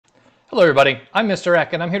Hello everybody, I'm Mr.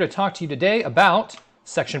 Eck and I'm here to talk to you today about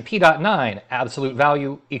section P.9, absolute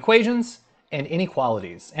value equations and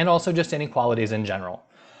inequalities, and also just inequalities in general.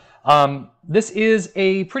 This is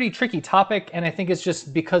a pretty tricky topic, and I think it's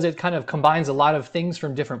just because it kind of combines a lot of things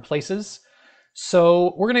from different places.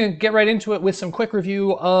 So we're going to get right into it with some quick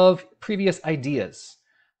review of previous ideas.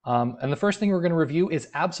 And the first thing we're going to review is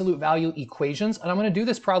absolute value equations, and I'm going to do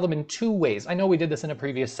this problem in two ways. I know we did this in a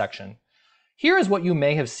previous section. Here is what you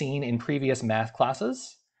may have seen in previous math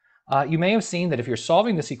classes. You may have seen that if you're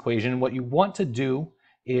solving this equation, what you want to do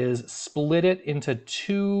is split it into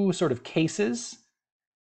two sort of cases.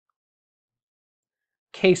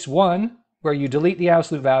 Case 1, where you delete the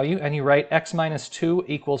absolute value and you write x minus 2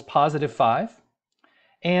 equals positive 5.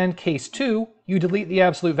 And case 2, you delete the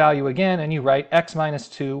absolute value again and you write x minus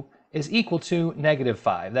 2 is equal to negative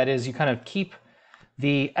 5. That is, you kind of keep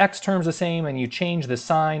the x terms the same and you change the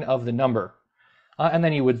sign of the number. And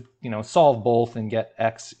then you would, solve both and get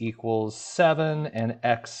x equals 7 and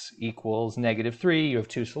x equals negative 3. You have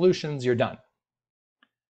two solutions, you're done.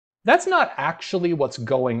 That's not actually what's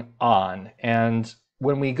going on. And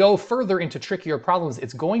when we go further into trickier problems,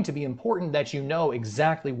 it's going to be important that you know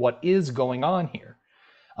exactly what is going on here.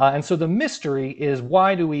 And so the mystery is,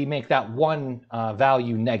 why do we make that one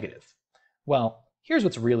value negative? Well, here's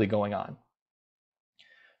what's really going on.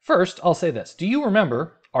 First, I'll say this. Do you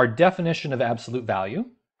remember our definition of absolute value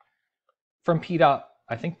from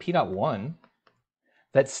P.1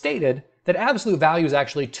 that stated that absolute value is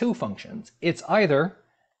actually two functions? It's either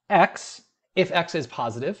x, if x is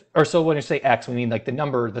positive, or so when you say x, we mean like the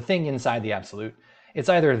number, the thing inside the absolute. It's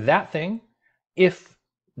either that thing if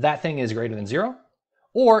that thing is greater than 0,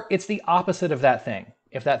 or it's the opposite of that thing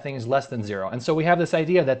if that thing is less than 0. And so we have this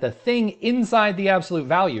idea that the thing inside the absolute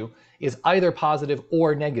value is either positive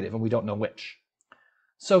or negative, and we don't know which.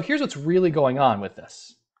 So here's what's really going on with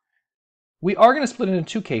this. We are going to split it into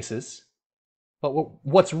two cases, but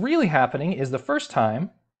what's really happening is the first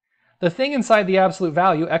time, the thing inside the absolute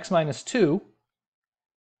value, x minus 2,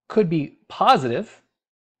 could be positive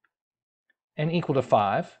and equal to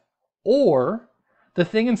 5, or the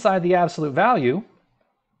thing inside the absolute value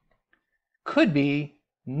could be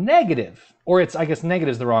negative, or I guess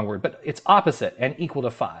negative is the wrong word, but it's opposite and equal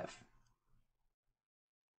to 5.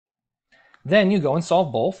 Then you go and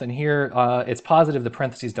solve both, and here it's positive, the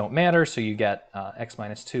parentheses don't matter, so you get x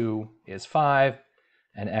minus 2 is 5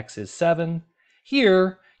 and x is 7.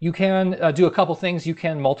 Here you can do a couple things. You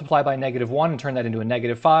can multiply by negative 1 and turn that into a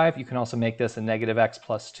negative 5. You can also make this a negative x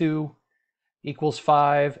plus 2 equals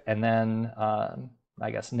 5, and then I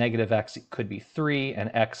guess negative x could be 3 and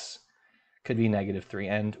x could be negative 3.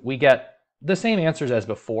 And we get the same answers as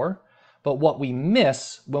before, but what we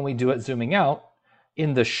miss when we do it zooming out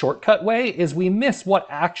in the shortcut way is we miss what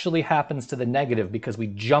actually happens to the negative, because we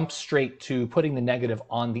jump straight to putting the negative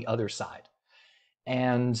on the other side.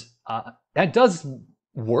 And that does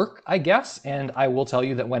work, I guess, and I will tell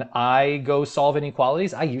you that when I go solve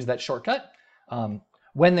inequalities, I use that shortcut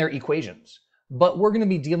when they're equations. But we're going to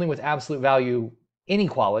be dealing with absolute value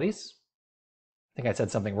inequalities. I think I said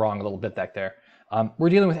something wrong a little bit back there. We're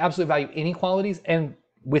dealing with absolute value inequalities, and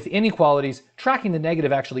with inequalities, tracking the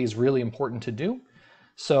negative actually is really important to do.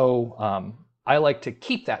 So I like to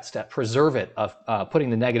keep that step, preserve it, of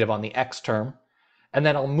putting the negative on the x term, and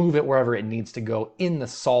then I'll move it wherever it needs to go in the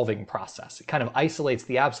solving process. It kind of isolates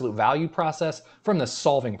the absolute value process from the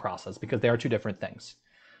solving process, because they are two different things.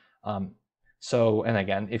 And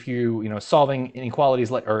again, if solving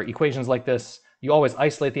inequalities or equations like this, you always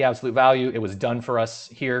isolate the absolute value. It was done for us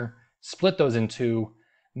here. Split those in two,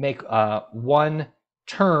 make one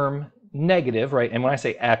term negative, right? And when I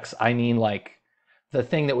say x, I mean like the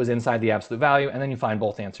thing that was inside the absolute value, and then you find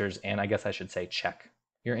both answers, and I guess I should say check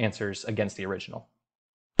your answers against the original.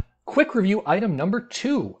 Quick review item number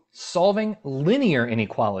 2, solving linear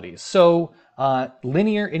inequalities. So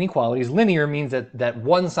linear inequalities, linear means that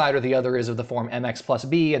one side or the other is of the form mx plus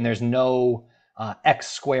b, and there's no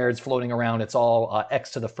x squareds floating around. It's all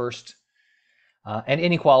x to the first. And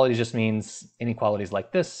inequalities just means inequalities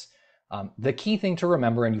like this. The key thing to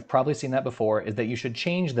remember, and you've probably seen that before, is that you should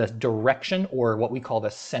change the direction, or what we call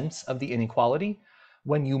the sense of the inequality,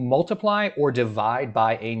 when you multiply or divide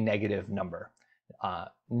by a negative number.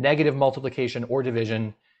 Negative multiplication or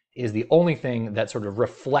division is the only thing that sort of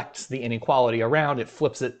reflects the inequality around. It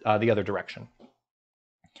flips it the other direction.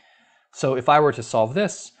 So if I were to solve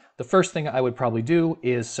this, the first thing I would probably do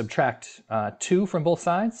is subtract 2 from both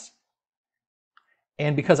sides.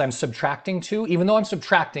 And because I'm subtracting 2, even though I'm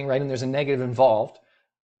subtracting, right, and there's a negative involved,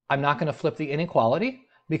 I'm not going to flip the inequality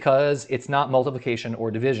because it's not multiplication or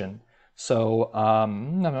division. So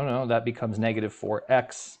no, that becomes negative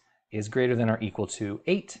 4x is greater than or equal to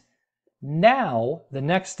 8. Now, the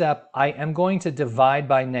next step, I am going to divide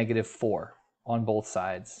by -4 on both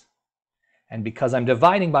sides. And because I'm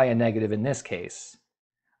dividing by a negative in this case,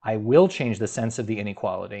 I will change the sense of the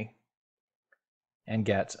inequality and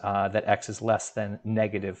get that x is less than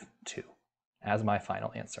 -2 as my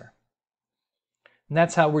final answer. And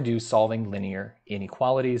that's how we do solving linear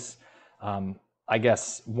inequalities. I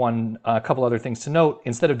guess a couple other things to note.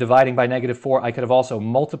 Instead of dividing by -4, I could have also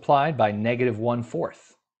multiplied by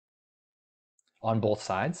 -1/4 on both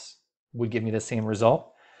sides. Would give me the same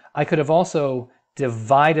result. I could have also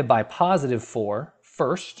divided by +4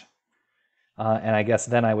 first, and I guess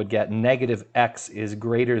then I would get -x is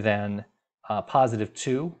greater than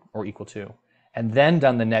 +2 or equal to, and then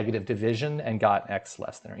done the negative division and got x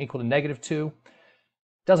less than or equal to -2.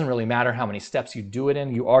 Doesn't really matter how many steps you do it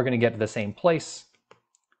in, you are going to get to the same place.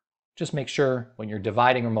 Just make sure when you're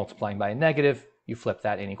dividing or multiplying by a negative, you flip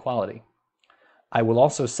that inequality. I will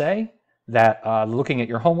also say that looking at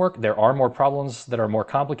your homework, there are more problems that are more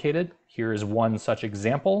complicated. Here is one such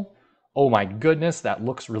example. Oh my goodness, that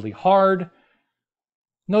looks really hard.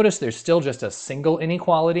 Notice there's still just a single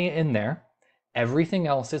inequality in there. Everything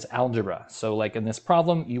else is algebra. So like in this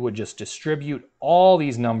problem, you would just distribute all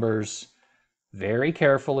these numbers very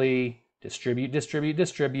carefully,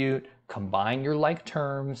 distribute, combine your like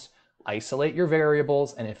terms, isolate your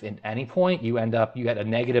variables, and if at any point you get a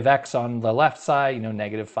 -x on the left side,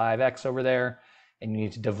 -5x over there, and you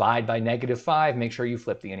need to divide by -5, make sure you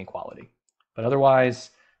flip the inequality. But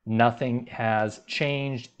otherwise, nothing has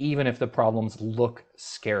changed, even if the problems look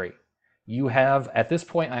scary. You have, at this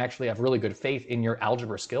point, I actually have really good faith in your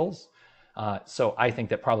algebra skills, so I think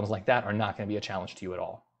that problems like that are not going to be a challenge to you at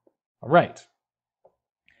all. All right.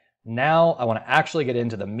 Now I want to actually get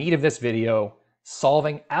into the meat of this video,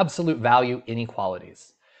 solving absolute value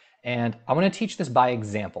inequalities. And I want to teach this by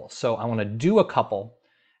example. So I want to do a couple,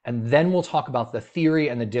 and then we'll talk about the theory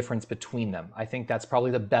and the difference between them. I think that's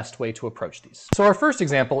probably the best way to approach these. So our first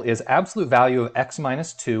example is absolute value of x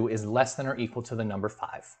minus 2 is less than or equal to the number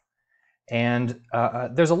 5. And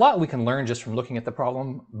there's a lot we can learn just from looking at the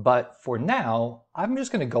problem, but for now, I'm just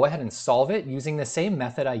going to go ahead and solve it using the same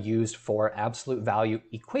method I used for absolute value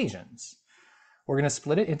equations. We're going to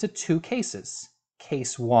split it into two cases.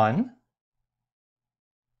 Case 1,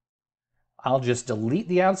 I'll just delete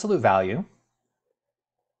the absolute value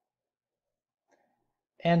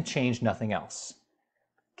and change nothing else.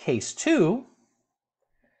 Case 2,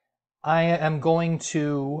 I am going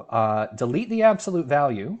to delete the absolute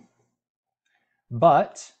value,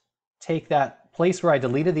 but take that place where I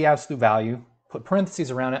deleted the absolute value, put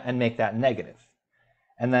parentheses around it, and make that negative.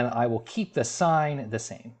 And then I will keep the sign the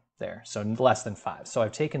same there, so less than 5. So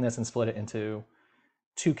I've taken this and split it into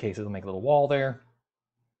two cases. I'll make a little wall there.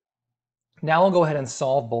 Now I'll go ahead and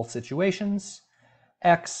solve both situations.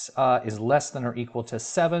 X is less than or equal to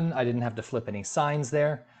 7. I didn't have to flip any signs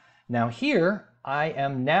there. Now here, I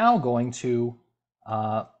am now going to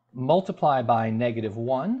multiply by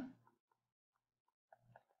 -1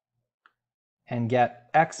 and get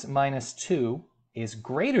x minus 2 is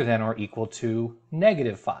greater than or equal to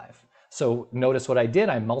 -5. So notice what I did.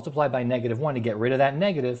 I multiplied by -1 to get rid of that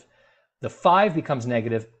negative. The 5 becomes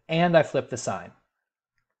negative, and I flip the sign.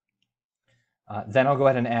 Then I'll go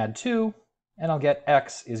ahead and add 2, and I'll get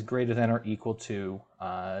x is greater than or equal to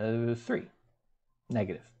 3,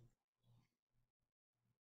 negative.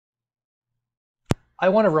 I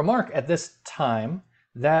want to remark at this time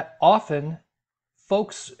that often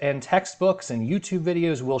folks and textbooks and YouTube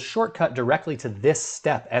videos will shortcut directly to this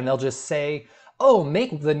step, and they'll just say, oh,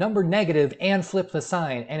 make the number negative and flip the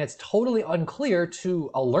sign. And it's totally unclear to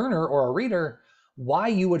a learner or a reader why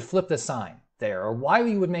you would flip the sign there, or why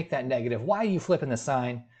you would make that negative, why are you flipping the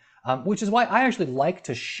sign? Which is why I actually like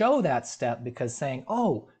to show that step, because saying,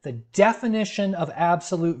 oh, the definition of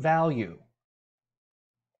absolute value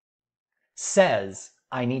says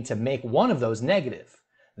I need to make one of those negative.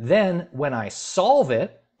 Then when I solve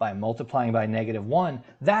it by multiplying by -1,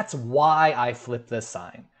 that's why I flip this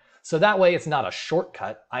sign. So that way it's not a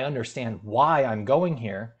shortcut. I understand why I'm going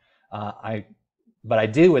here. But I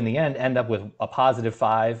do in the end up with a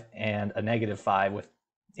 +5 and a -5 with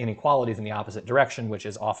inequalities in the opposite direction, which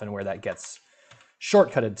is often where that gets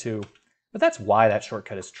shortcutted to. But that's why that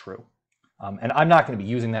shortcut is true. And I'm not going to be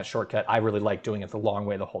using that shortcut. I really like doing it the long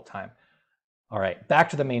way the whole time. All right, back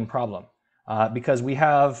to the main problem. Because we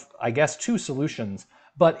have, I guess, two solutions.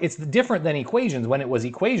 But it's different than equations. When it was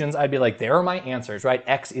equations, I'd be like, there are my answers, right?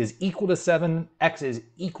 X is equal to 7, X is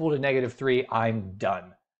equal to -3, I'm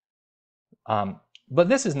done. But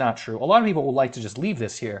this is not true. A lot of people would like to just leave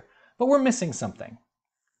this here, but we're missing something.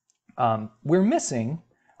 We're missing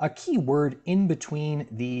a key word in between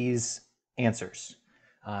these answers.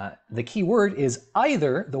 The key word is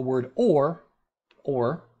either the word or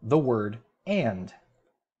the word and.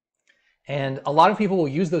 And a lot of people will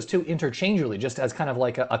use those two interchangeably, just as kind of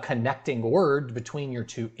like a connecting word between your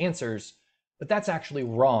two answers, but that's actually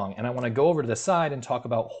wrong. And I want to go over to the side and talk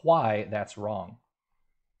about why that's wrong.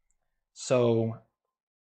 So,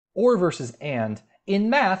 or versus and. In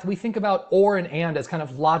math, we think about or and as kind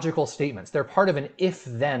of logical statements. They're part of an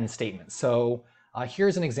if-then statement. So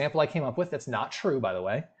here's an example I came up with that's not true, by the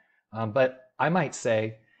way. But I might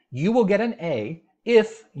say, you will get an A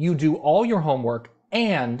if you do all your homework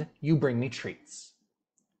and you bring me treats.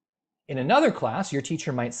 In another class, your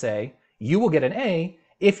teacher might say, you will get an A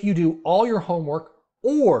if you do all your homework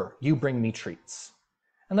or you bring me treats.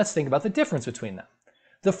 And let's think about the difference between them.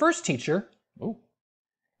 The first teacher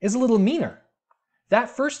is a little meaner. That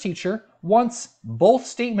first teacher wants both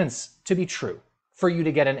statements to be true for you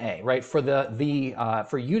to get an A, right? For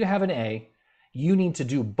for you to have an A, you need to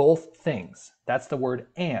do both things. That's the word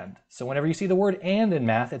and. So whenever you see the word and in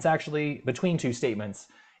math, it's actually between two statements.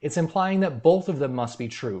 It's implying that both of them must be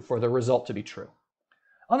true for the result to be true.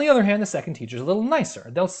 On the other hand, the second teacher is a little nicer.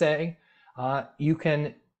 They'll say, you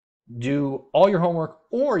can do all your homework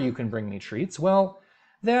or you can bring me treats. Well,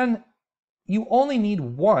 then you only need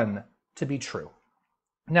one to be true.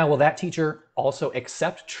 Now, will that teacher also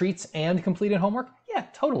accept treats and completed homework? Yeah,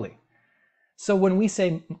 totally. So when we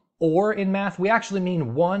say or in math, we actually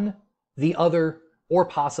mean one, the other, or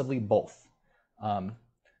possibly both. But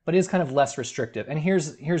it is kind of less restrictive. And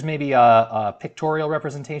here's maybe a pictorial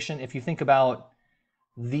representation. If you think about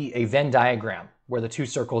a Venn diagram where the two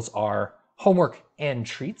circles are homework and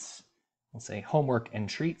treats, we'll say homework and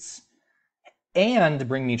treats. And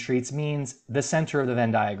bring me treats means the center of the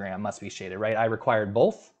Venn diagram must be shaded, right? I required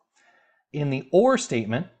both. In the or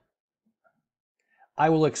statement, I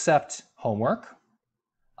will accept homework.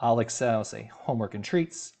 I'll say homework and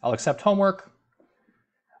treats. I'll accept homework.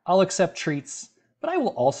 I'll accept treats, but I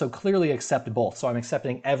will also clearly accept both. So I'm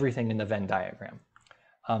accepting everything in the Venn diagram.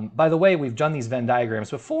 By the way, we've done these Venn diagrams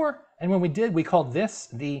before, and when we did, we called this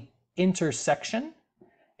the intersection,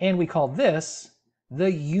 and we called this the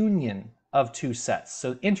union of two sets.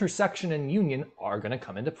 So intersection and union are going to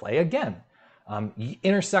come into play again.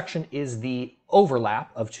 Intersection is the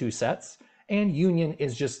overlap of two sets, and union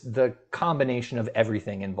is just the combination of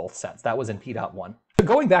everything in both sets. That was in P.1. So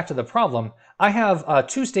going back to the problem, I have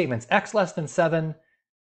two statements, x less than 7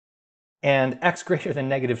 and x greater than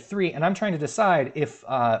 -3, and I'm trying to decide if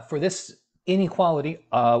for this inequality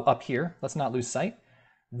up here, let's not lose sight,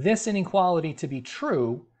 this inequality to be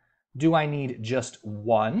true, do I need just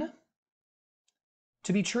one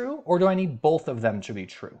to be true, or do I need both of them to be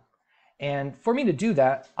true? And for me to do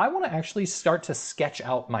that, I want to actually start to sketch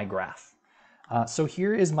out my graph. So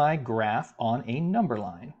here is my graph on a number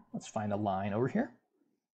line. Let's find a line over here.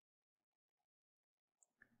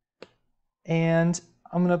 And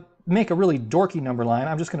I'm going to make a really dorky number line.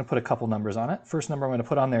 I'm just going to put a couple numbers on it. First number I'm going to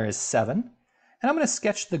put on there is 7. And I'm going to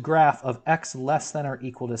sketch the graph of x less than or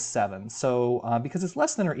equal to 7. So because it's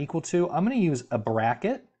less than or equal to, I'm going to use a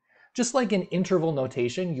bracket. Just like in interval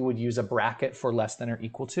notation, you would use a bracket for less than or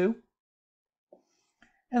equal to.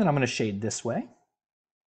 And then I'm going to shade this way.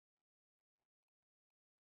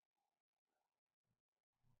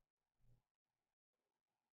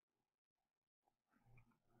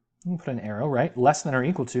 You put an arrow, right? Less than or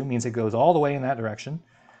equal to means it goes all the way in that direction.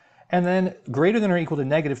 And then greater than or equal to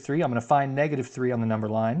 -3, I'm going to find -3 on the number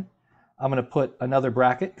line. I'm going to put another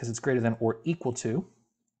bracket because it's greater than or equal to.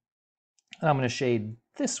 And I'm going to shade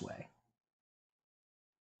this way.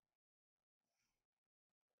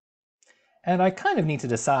 And I kind of need to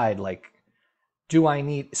decide, like,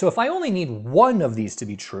 so if I only need one of these to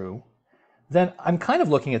be true, then I'm kind of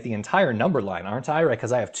looking at the entire number line, aren't I? Right?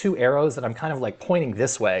 Because I have two arrows that I'm kind of like pointing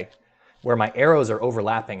this way, where my arrows are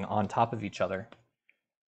overlapping on top of each other.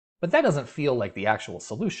 But that doesn't feel like the actual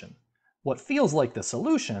solution. What feels like the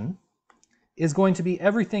solution is going to be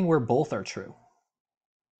everything where both are true.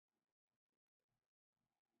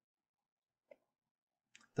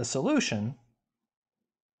 The solution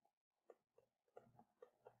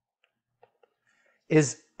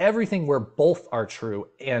is everything where both are true,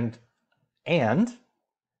 and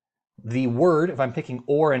the word, if I'm picking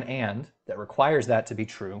or and, that requires that to be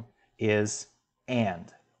true is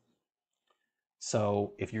and.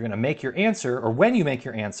 So if you're going to make your answer, or when you make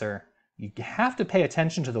your answer, you have to pay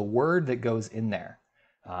attention to the word that goes in there.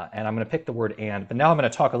 And I'm going to pick the word and, but now I'm going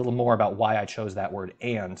to talk a little more about why I chose that word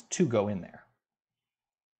and to go in there.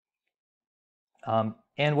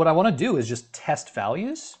 And what I want to do is just test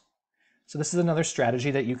values. So this is another strategy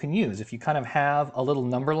that you can use. If you kind of have a little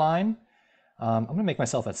number line, I'm going to make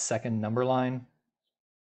myself a second number line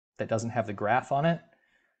that doesn't have the graph on it.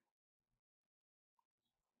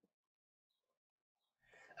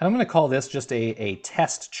 And I'm going to call this just a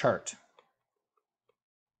test chart.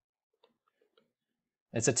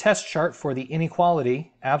 It's a test chart for the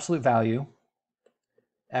inequality absolute value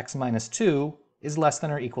x minus 2 is less than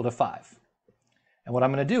or equal to 5. And what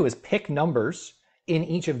I'm going to do is pick numbers in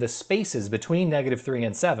each of the spaces between -3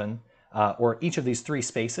 and 7, or each of these three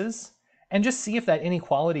spaces, and just see if that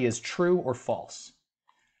inequality is true or false.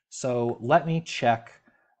 So let me check,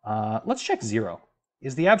 let's check 0.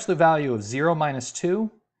 Is the absolute value of 0 minus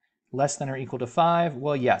 2 less than or equal to 5?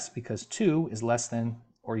 Well, yes, because 2 is less than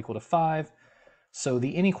or equal to 5. So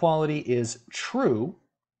the inequality is true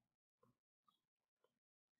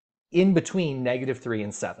in between -3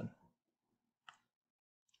 and 7.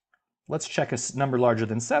 Let's check a number larger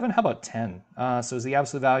than 7. How about 10? So is the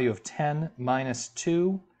absolute value of 10 minus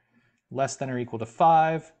 2 less than or equal to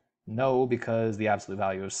 5? No, because the absolute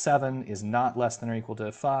value of 7 is not less than or equal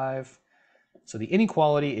to 5. So the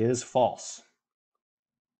inequality is false.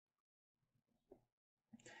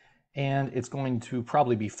 And it's going to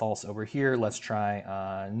probably be false over here. Let's try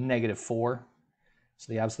 -4.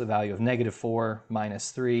 So the absolute value of -4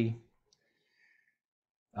 minus 3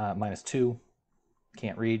 minus 2,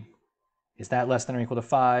 can't read. Is that less than or equal to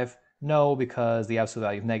 5? No, because the absolute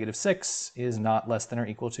value of -6 is not less than or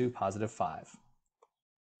equal to +5.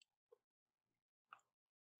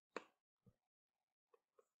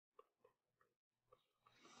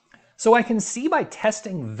 So I can see by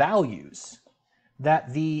testing values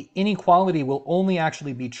that the inequality will only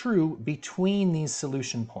actually be true between these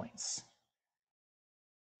solution points.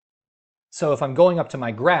 So if I'm going up to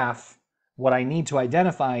my graph, what I need to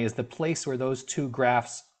identify is the place where those two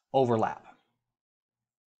graphs overlap.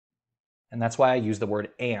 And that's why I use the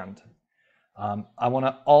word and. I want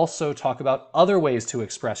to also talk about other ways to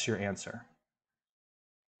express your answer.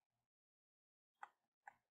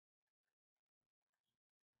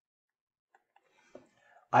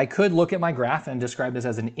 I could look at my graph and describe this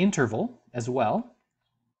as an interval as well.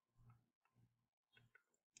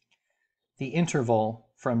 The interval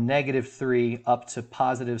from -3 up to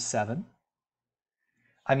 +7.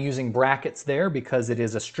 I'm using brackets there because it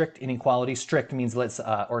is a strict inequality. Strict means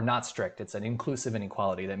or not strict. It's an inclusive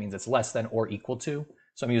inequality. That means it's less than or equal to.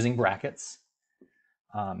 So I'm using brackets.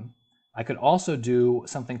 I could also do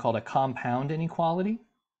something called a compound inequality.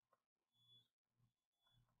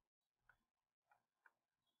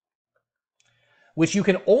 Which you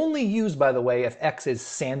can only use, by the way, if x is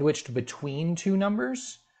sandwiched between two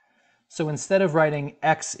numbers. So instead of writing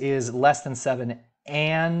x is less than 7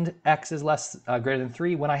 and x is greater than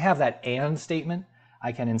 3, when I have that and statement,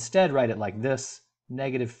 I can instead write it like this: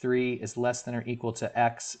 -3 is less than or equal to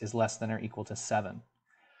x is less than or equal to 7.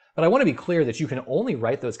 But I want to be clear that you can only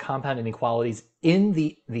write those compound inequalities in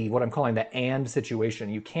the what I'm calling the and situation.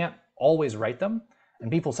 You can't always write them,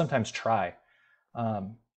 and people sometimes try.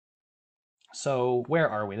 So where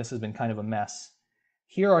are we? This has been kind of a mess.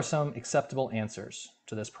 Here are some acceptable answers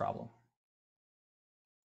to this problem.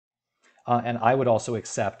 And I would also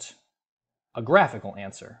accept a graphical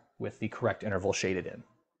answer with the correct interval shaded in.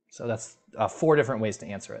 So that's 4 different ways to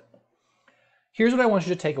answer it. Here's what I want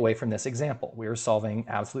you to take away from this example. We are solving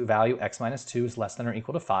absolute value x minus 2 is less than or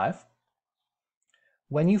equal to 5.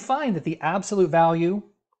 When you find that the absolute value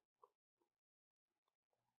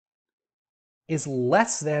is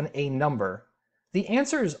less than a number, the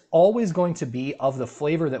answer is always going to be of the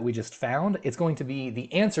flavor that we just found. It's going to be,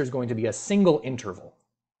 the answer is going to be a single interval.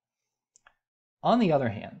 On the other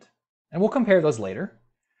hand, and we'll compare those later,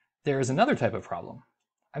 there is another type of problem.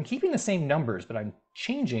 I'm keeping the same numbers, but I'm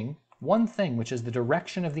changing one thing, which is the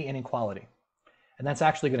direction of the inequality. And that's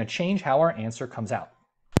actually going to change how our answer comes out.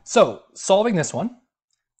 So solving this one,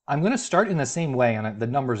 I'm going to start in the same way, and the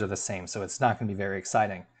numbers are the same, so it's not going to be very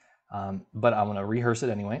exciting. But I'm going to rehearse it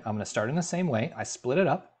anyway. I'm going to start in the same way. I split it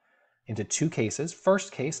up into 2 cases.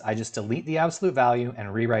 First case, I just delete the absolute value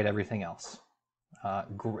and rewrite everything else.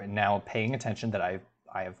 Now paying attention that I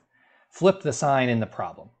have flipped the sign in the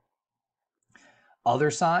problem.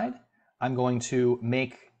 Other side, I'm going to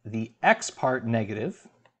make the x part negative,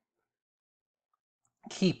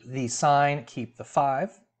 keep the sign, keep the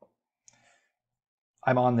 5.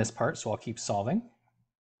 I'm on this part, so I'll keep solving.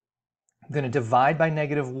 I'm going to divide by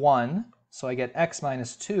 -1, so I get x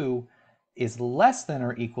minus 2 is less than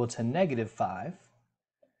or equal to -5.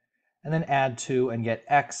 And then add 2 and get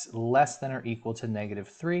x less than or equal to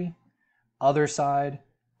 -3. Other side,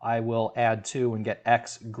 I will add 2 and get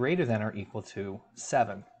x greater than or equal to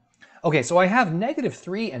 7. Okay, so I have negative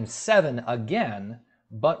 3 and 7 again,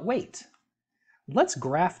 but wait. Let's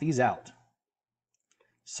graph these out.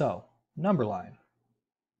 So, number line.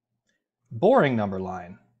 Boring number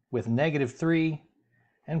line with negative 3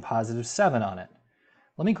 and positive 7 on it.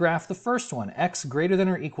 Let me graph the first one, x greater than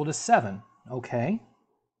or equal to 7. Okay.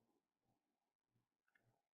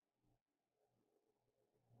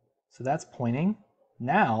 So that's pointing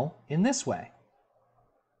now in this way.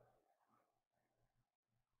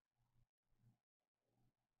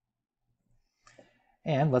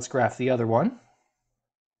 And let's graph the other one,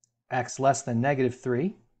 x less than negative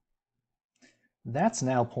 3. That's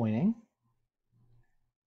now pointing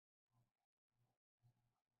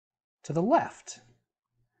to the left.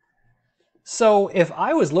 So if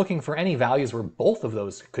I was looking for any values where both of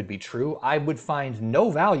those could be true, I would find no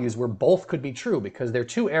values where both could be true because they're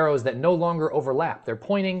two arrows that no longer overlap. They're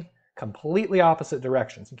pointing completely opposite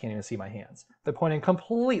directions. You can't even see my hands. They're pointing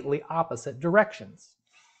completely opposite directions.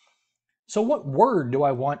 So what word do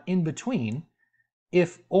I want in between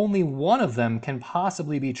if only one of them can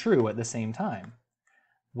possibly be true at the same time?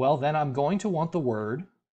 Well, then I'm going to want the word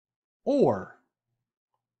or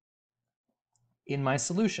in my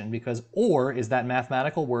solution, because or is that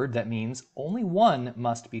mathematical word that means only one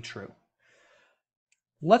must be true.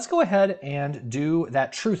 Let's go ahead and do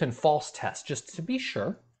that truth and false test just to be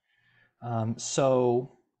sure.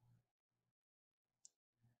 So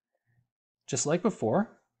just like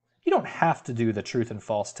before, you don't have to do the truth and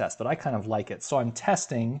false test, but I kind of like it. So I'm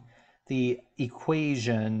testing the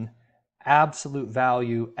equation absolute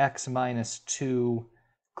value x minus 2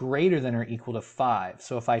 greater than or equal to 5.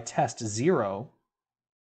 So if I test 0,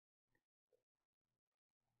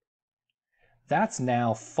 that's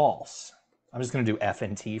now false. I'm just going to do F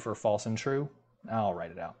and T for false and true. I'll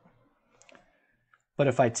write it out. But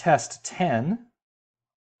if I test 10,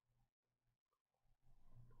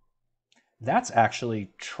 that's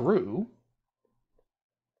actually true.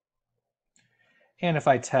 And if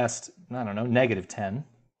I test, I don't know, negative 10,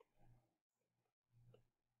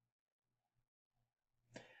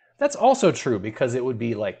 that's also true because it would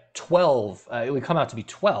be like 12. It would come out to be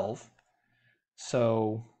 12.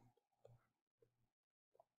 So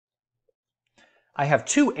I have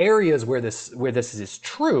two areas where this is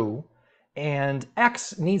true, and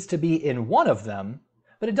x needs to be in one of them,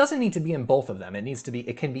 but it doesn't need to be in both of them.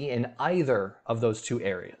 It can be in either of those two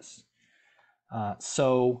areas.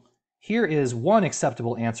 So here is one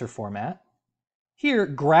acceptable answer format. Here,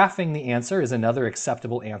 graphing the answer is another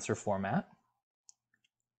acceptable answer format.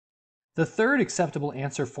 The third acceptable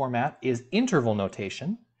answer format is interval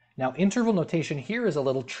notation. Now, interval notation here is a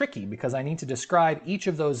little tricky because I need to describe each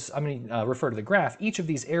of those, I'm going to refer to the graph, each of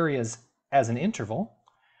these areas as an interval.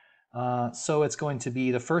 So it's going to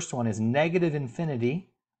be, the first one is negative infinity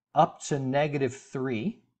up to negative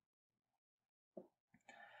 3.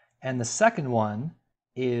 And the second one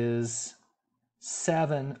is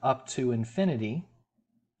 7 up to infinity.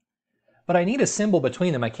 But I need a symbol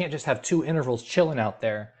between them. I can't just have two intervals chilling out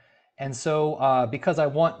there. And so because I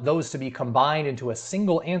want those to be combined into a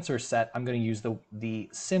single answer set, I'm going to use the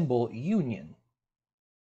symbol union.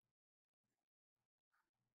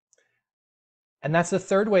 And that's the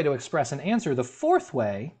third way to express an answer. The fourth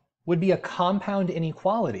way would be a compound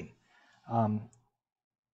inequality.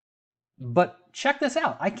 But check this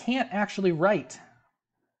out. I can't actually write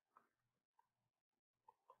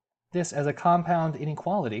this as a compound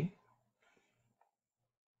inequality.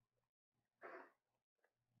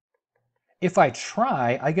 If I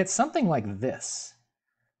try, I get something like this.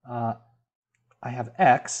 I have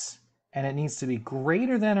x, and it needs to be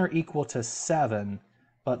greater than or equal to 7,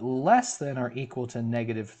 but less than or equal to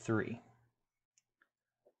negative 3.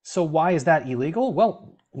 So why is that illegal?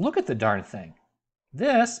 Well, look at the darn thing.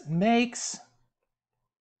 This makes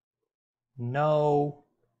no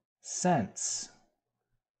sense.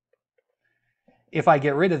 If I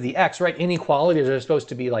get rid of the x, right, inequalities are supposed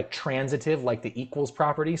to be like transitive, like the equals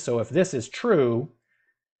property. So if this is true,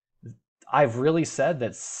 I've really said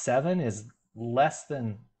that 7 is less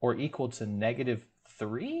than or equal to negative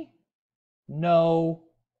 3? No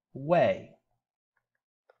way.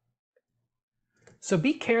 So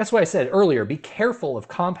be careful, that's what I said earlier, be careful of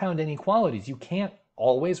compound inequalities. You can't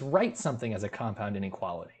always write something as a compound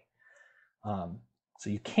inequality. So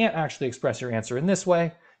you can't actually express your answer in this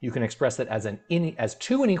way. You can express it as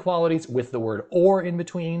two inequalities with the word or in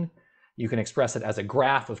between. You can express it as a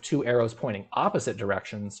graph of two arrows pointing opposite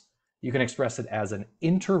directions. You can express it as an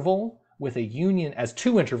interval with a union, as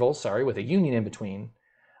two intervals, sorry, with a union in between.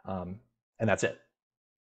 And that's it.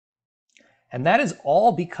 And that is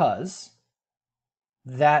all because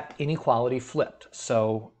that inequality flipped.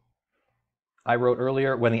 So I wrote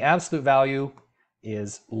earlier, when the absolute value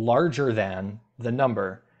is larger than the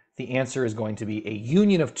number, the answer is going to be a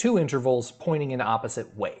union of two intervals pointing in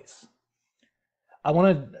opposite ways.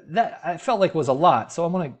 I felt like it was a lot, so I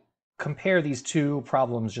want to compare these two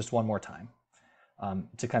problems just one more time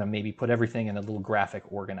to kind of maybe put everything in a little graphic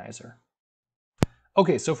organizer.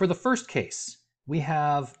 Okay, so for the first case, we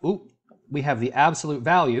have the absolute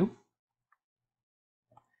value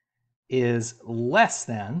is less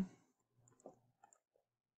than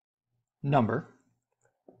number.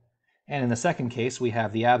 And in the second case, we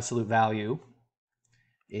have the absolute value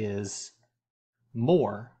is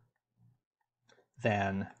more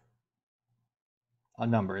than a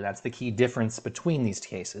number. That's the key difference between these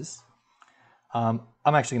cases. I'm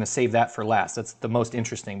actually going to save that for last. That's the most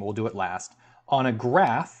interesting. We'll do it last. On a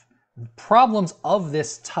graph, problems of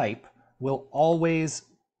this type will always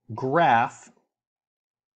graph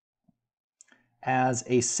as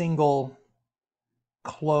a single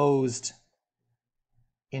closed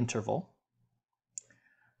interval,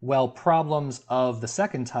 while problems of the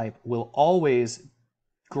second type will always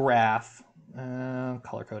graph,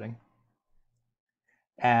 color coding,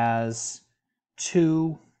 as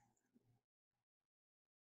two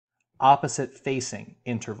opposite facing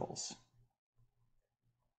intervals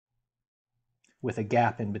with a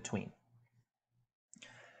gap in between.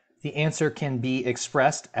 The answer can be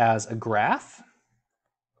expressed as a graph,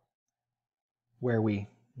 where we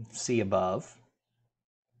see above.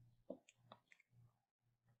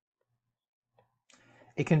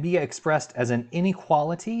 It can be expressed as an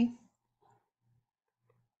inequality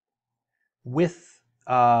with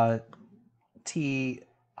TIES,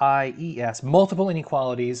 multiple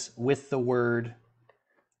inequalities with the word,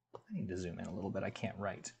 I need to zoom in a little bit, I can't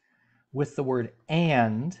write, with the word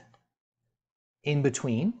and in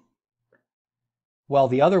between, while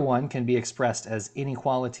the other one can be expressed as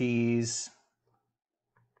inequalities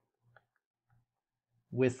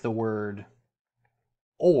with the word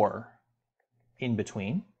or in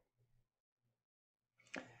between.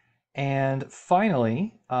 And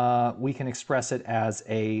finally, we can express it as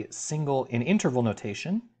a single, in interval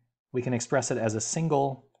notation, we can express it as a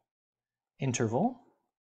single interval,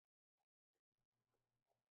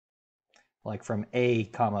 like from A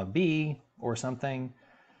comma B or something.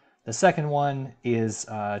 The second one is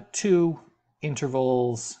two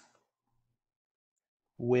intervals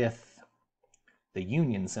with the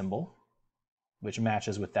union symbol, which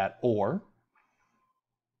matches with that or.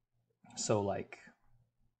 So like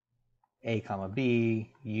A comma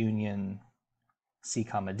B, union C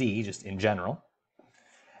comma D, just in general.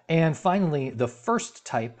 And finally, the first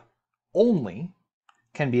type only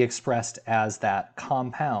can be expressed as that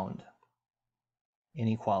compound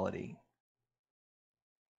inequality,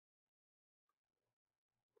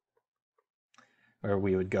 where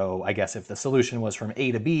we would go, I guess if the solution was from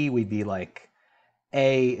A to B, we'd be like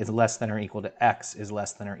A is less than or equal to X is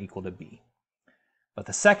less than or equal to B. But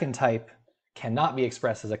the second type cannot be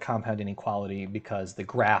expressed as a compound inequality because the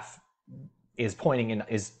graph is pointing in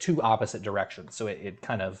two opposite directions. So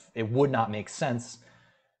it would not make sense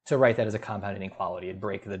to write that as a compound inequality. It'd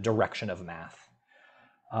break the direction of math.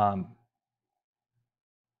 And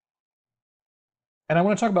I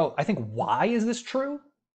want to talk about, I think, why is this true?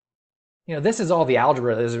 You know, this is all the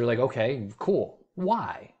algebra is. We're like, okay, cool.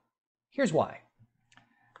 Why? Here's why.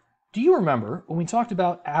 Do you remember when we talked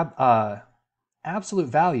about absolute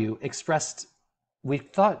value expressed, when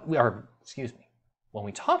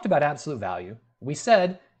we talked about absolute value, we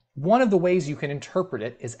said one of the ways you can interpret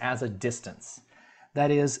it is as a distance.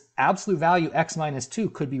 That is, absolute value x minus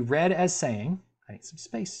 2 could be read as saying, I need some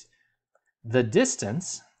space, the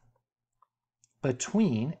distance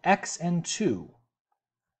between x and 2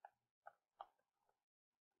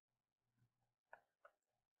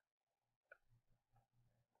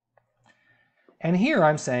 and here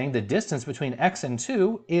I'm saying the distance between x and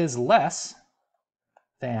 2 is less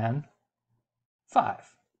than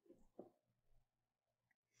 5.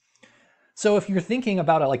 So if you're thinking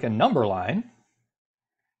about it like a number line,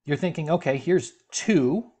 you're thinking, okay, here's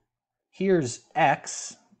 2, here's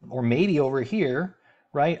x, or maybe over here,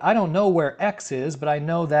 right? I don't know where x is, but I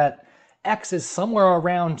know that x is somewhere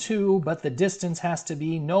around 2, but the distance has to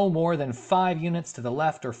be no more than 5 units to the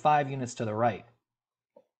left or 5 units to the right.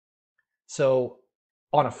 So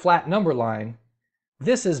on a flat number line,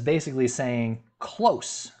 this is basically saying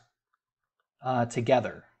close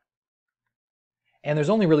together. And there's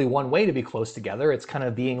only really one way to be close together. It's kind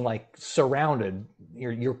of being like surrounded.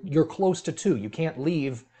 You're close to 2. You can't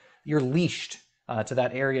leave. You're leashed to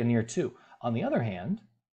that area near 2. On the other hand,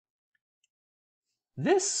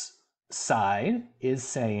 this side is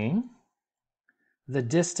saying the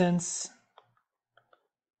distance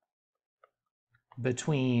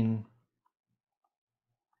between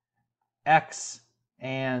x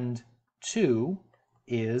and 2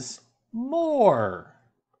 is more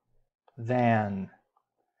than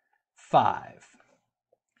 5.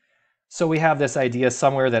 So we have this idea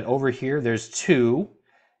somewhere that over here there's 2,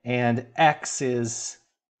 and x is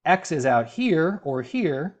out here or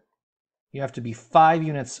here. You have to be 5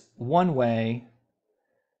 units one way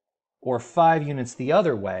or 5 units the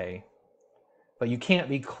other way, but you can't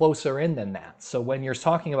be closer in than that. So when you're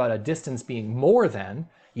talking about a distance being more than,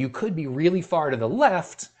 you could be really far to the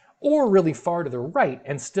left or really far to the right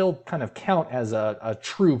and still kind of count as a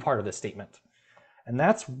true part of the statement. And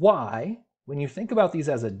that's why when you think about these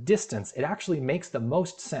as a distance, it actually makes the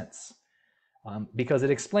most sense, because it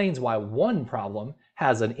explains why one problem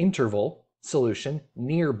has an interval solution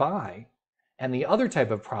nearby, and the other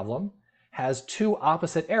type of problem has two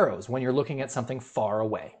opposite arrows when you're looking at something far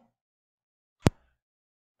away.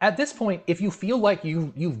 At this point, if you feel like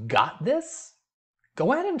you've got this,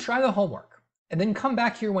 go ahead and try the homework, and then come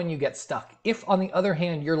back here when you get stuck. If, on the other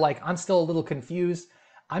hand, you're like, I'm still a little confused,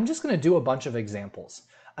 I'm just going to do a bunch of examples.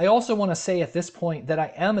 I also want to say at this point that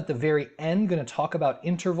I am at the very end going to talk about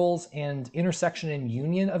intervals and intersection and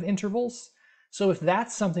union of intervals. So if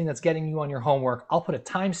that's something that's getting you on your homework, I'll put a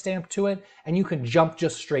timestamp to it and you can jump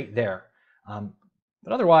just straight there.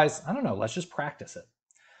 But otherwise, I don't know, let's just practice it.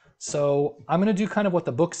 So I'm going to do kind of what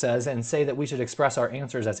the book says and say that we should express our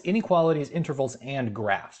answers as inequalities, intervals, and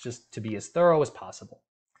graphs, just to be as thorough as possible.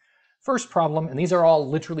 First problem, and these are all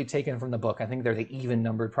literally taken from the book. I think they're the even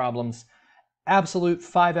numbered problems. Absolute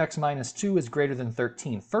 5x minus 2 is greater than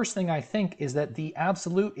 13. First thing I think is that the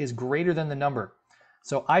absolute is greater than the number.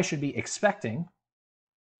 So I should be expecting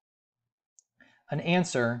an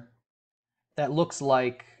answer that looks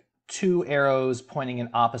like two arrows pointing in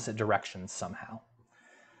opposite directions somehow.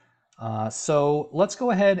 So let's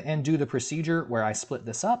go ahead and do the procedure where I split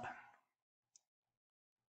this up.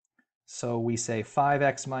 So we say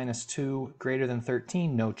 5x minus 2 greater than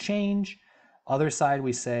 13, no change. Other side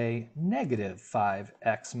we say negative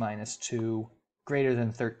 5x minus 2 greater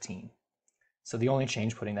than 13. So the only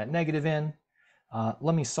change, putting that negative in.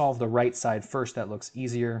 Let me solve the right side first, that looks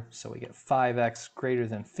easier. So we get 5x greater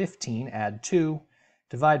than 15, add 2,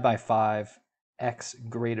 divide by 5, x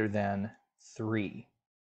greater than 3.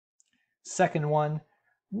 Second one,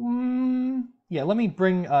 yeah, let me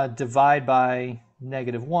bring divide by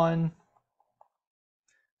negative 1.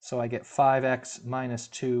 So I get 5x minus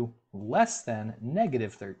 2 less than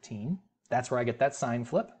negative 13. That's where I get that sign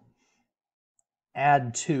flip.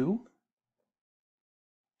 Add 2.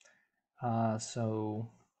 So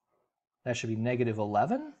that should be negative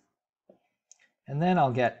 11. And then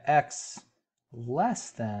I'll get x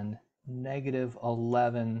less than negative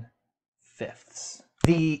 11 fifths.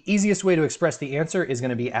 The easiest way to express the answer is going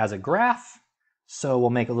to be as a graph. So we'll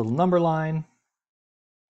make a little number line.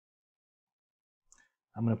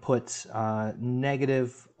 I'm going to put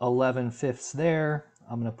negative 11 fifths there.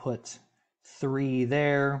 I'm going to put 3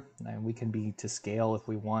 there. And we can be to scale if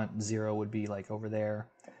we want. 0 would be like over there.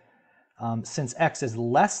 Since x is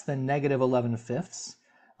less than negative 11 fifths,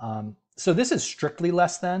 so this is strictly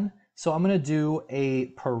less than, so I'm going to do a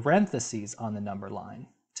parentheses on the number line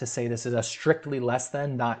to say this is a strictly less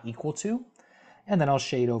than, not equal to, and then I'll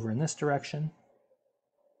shade over in this direction.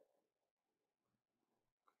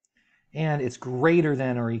 And it's greater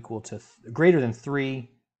than or equal to, greater than 3. I'm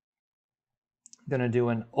going to do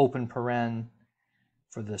an open paren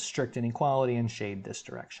for the strict inequality and shade this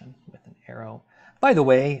direction with an arrow. By the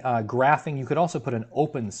way, graphing, you could also put an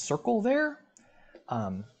open circle there.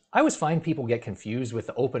 I always find people get confused with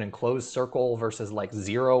the open and closed circle versus like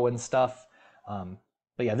 0 and stuff.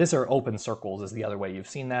 But yeah, these are open circles is the other way you've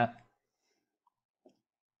seen that.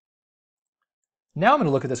 Now I'm going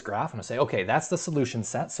to look at this graph. I'm going to say, okay, that's the solution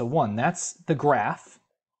set. So 1, that's the graph.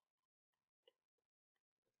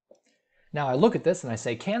 Now I look at this and I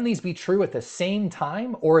say, can these be true at the same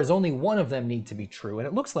time, or is only one of them need to be true? And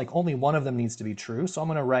it looks like only one of them needs to be true. So I'm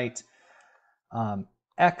going to write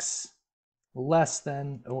x less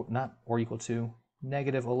than, not or equal to,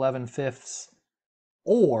 negative 11 fifths,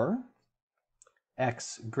 or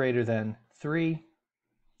x greater than 3.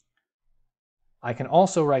 I can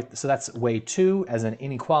also write, so that's way 2 as an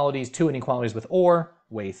inequalities, 2 inequalities with or,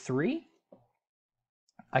 way 3.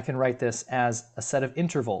 I can write this as a set of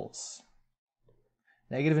intervals.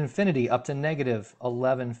 Negative infinity up to negative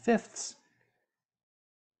 11 fifths,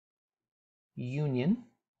 union,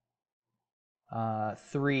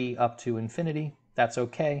 3 up to infinity. That's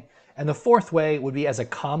okay. And the fourth way would be as a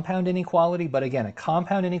compound inequality, but again, a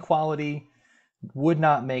compound inequality would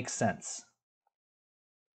not make sense.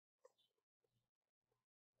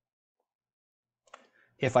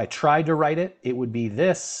 If I tried to write it, it would be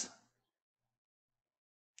this.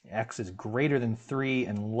 X is greater than 3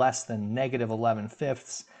 and less than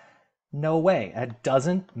 -11/5. No way. That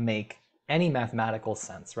doesn't make any mathematical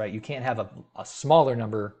sense, right? You can't have a smaller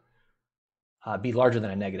number be larger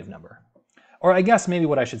than a negative number. Or I guess maybe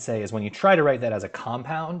what I should say is when you try to write that as a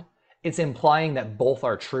compound, it's implying that both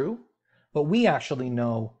are true, but we actually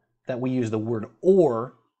know that we use the word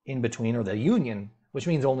or in between, or the union, which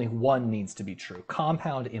means only one needs to be true.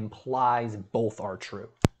 Compound implies both are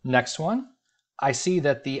true. Next one, I see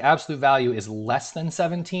that the absolute value is less than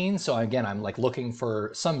 17. So again, I'm like looking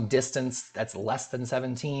for some distance that's less than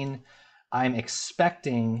 17. I'm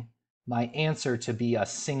expecting my answer to be a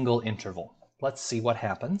single interval. Let's see what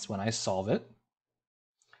happens when I solve it.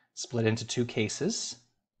 Split into two cases.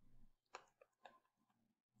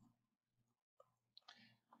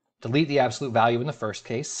 Delete the absolute value in the first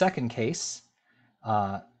case. Second case,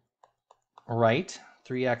 write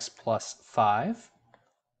 3x plus 5,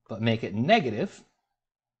 but make it negative,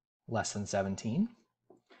 less than 17.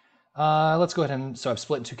 Let's go ahead and, so I've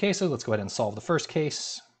split in two cases. Let's go ahead and solve the first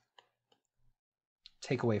case.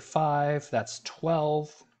 Take away 5, that's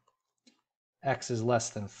 12. X is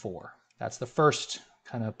less than 4. That's the first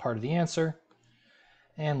kind of part of the answer.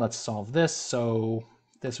 And let's solve this. So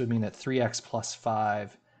this would mean that 3x plus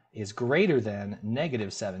 5 is greater than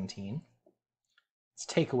 -17. Let's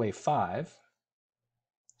take away 5.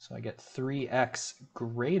 So I get 3x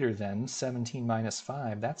greater than 17 minus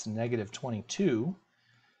 5. That's -22.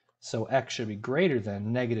 So x should be greater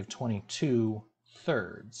than -22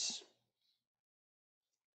 thirds.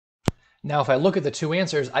 Now, if I look at the two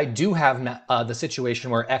answers, I do have the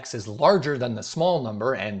situation where x is larger than the small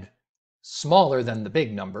number and smaller than the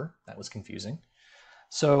big number. That was confusing.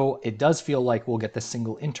 So it does feel like we'll get the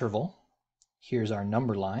single interval. Here's our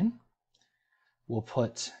number line. We'll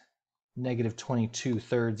put -22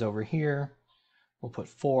 thirds over here. We'll put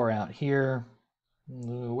 4 out here.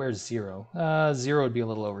 Where's 0? 0 would be a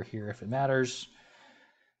little over here if it matters.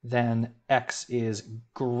 Then x is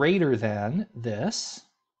greater than this.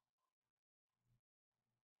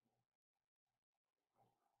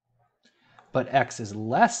 But x is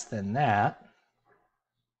less than that.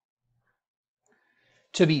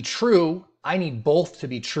 To be true, I need both to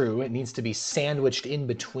be true. It needs to be sandwiched in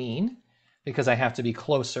between because I have to be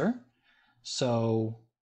closer. So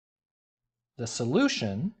the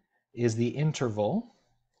solution is the interval.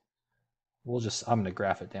 I'm going to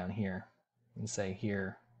graph it down here and say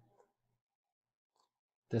here,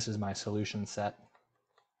 this is my solution set.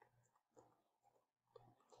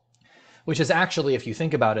 Which is actually, if you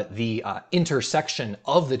think about it, the intersection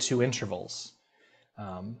of the two intervals,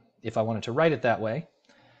 if I wanted to write it that way.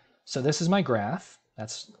 So this is my graph.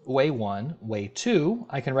 That's way 1. Way 2,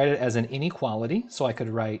 I can write it as an inequality. So I could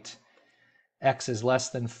write x is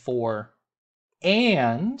less than 4,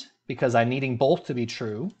 and because I'm needing both to be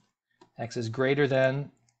true, x is greater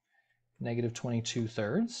than -22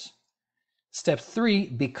 thirds. Step 3,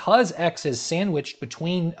 because x is sandwiched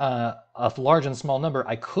between a large and small number,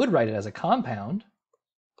 I could write it as a compound.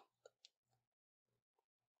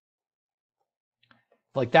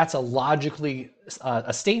 Like that's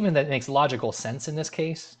a statement that makes logical sense in this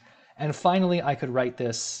case. And finally, I could write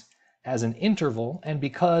this as an interval. And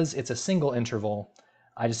because it's a single interval,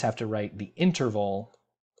 I just have to write the interval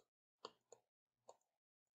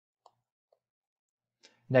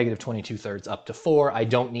 -22 thirds up to 4. I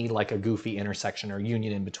don't need like a goofy intersection or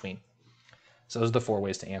union in between. So those are the 4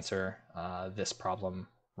 ways to answer this problem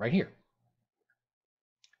right here.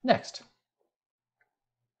 Next.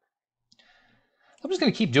 I'm just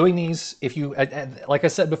going to keep doing these. If you, like I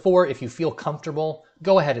said before, if you feel comfortable,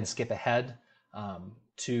 go ahead and skip ahead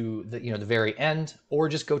to the very end, or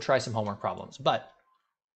just go try some homework problems. But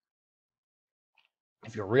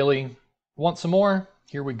if you really want some more,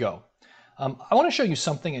 here we go. I want to show you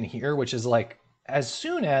something in here, which is like, as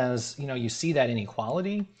soon as you see that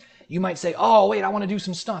inequality, you might say, "Oh, wait, I want to do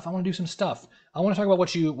some stuff. I want to do some stuff. I want to talk about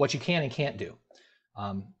what you can and can't do."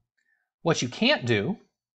 What you can't do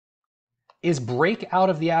is break out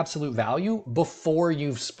of the absolute value before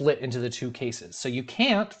you've split into the two cases. So you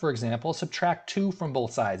can't, for example, subtract 2 from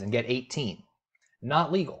both sides and get 18.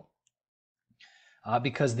 Not legal.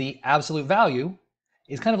 Because the absolute value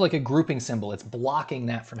is kind of like a grouping symbol. It's blocking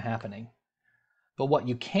that from happening. But what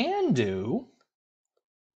you can do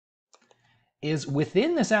is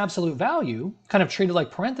within this absolute value, kind of treated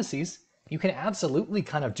like parentheses, you can absolutely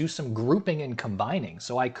kind of do some grouping and combining.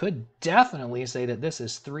 So I could definitely say that this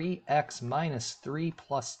is 3x minus 3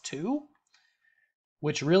 plus 2,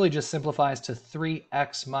 which really just simplifies to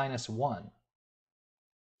 3x minus 1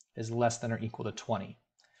 is less than or equal to 20.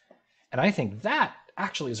 And I think that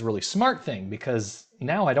actually is a really smart thing because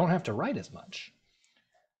now I don't have to write as much.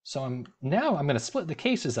 So I'm going to split the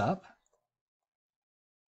cases up.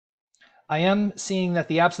 I am seeing that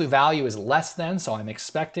the absolute value is less than, so I'm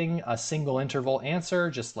expecting a single interval answer,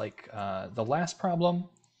 just like the last problem.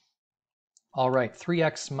 I'll write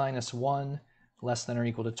 3x minus 1 less than or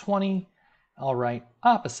equal to 20. I'll write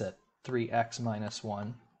opposite 3x minus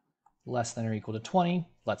 1 less than or equal to 20.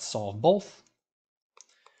 Let's solve both.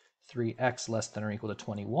 3x less than or equal to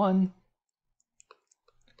 21.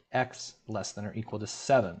 X less than or equal to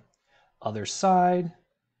 7. Other side,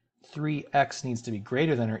 3x needs to be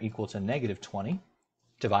greater than or equal to negative 20,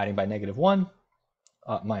 dividing by negative 1,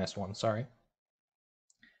 minus 1, sorry.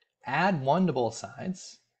 Add 1 to both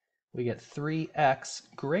sides. We get 3x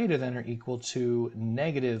greater than or equal to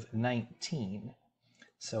negative 19.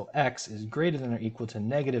 So x is greater than or equal to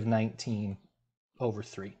negative 19 over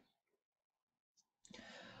 3.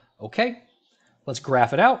 Okay, let's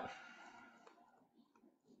graph it out.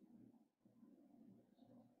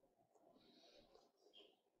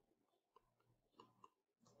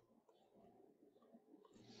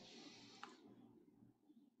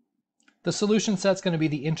 The solution set's going to be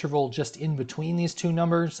the interval just in between these two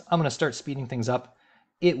numbers. I'm going to start speeding things up.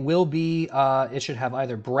 It will be, it should have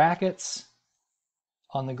either brackets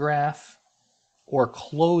on the graph or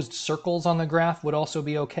closed circles on the graph would also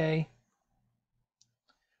be okay.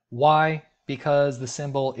 Why? Because the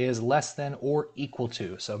symbol is less than or equal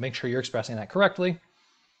to. So make sure you're expressing that correctly.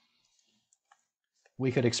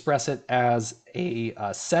 We could express it as a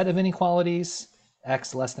set of inequalities,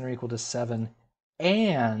 x less than or equal to 7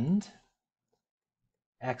 and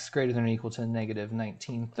x greater than or equal to negative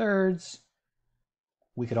 19 thirds.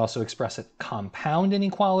 We could also express it compound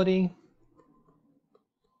inequality.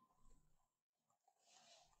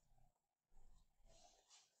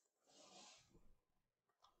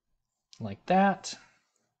 Like that.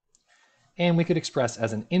 And we could express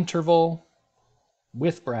as an interval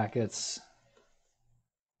with brackets,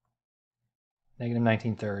 negative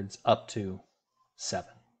 19 thirds up to 7.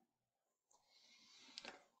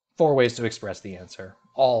 4 ways to express the answer,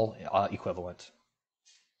 all equivalent.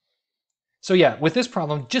 So yeah, with this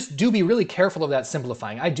problem, just do be really careful of that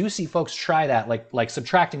simplifying. I do see folks try that, like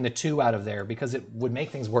subtracting the 2 out of there, because it would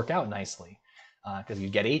make things work out nicely. Because you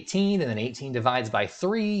get 18, and then 18 divides by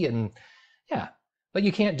 3, and yeah. But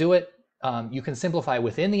you can't do it. You can simplify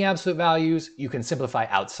within the absolute values. You can simplify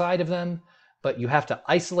outside of them, but you have to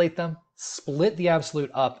isolate them, split the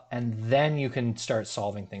absolute up, and then you can start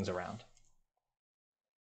solving things around.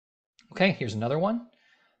 Okay, here's another one.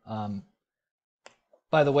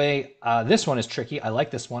 By the way, this one is tricky. I like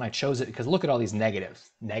this one. I chose it because look at all these negatives.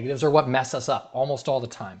 Negatives are what mess us up almost all the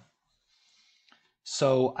time.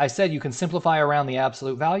 So I said you can simplify around the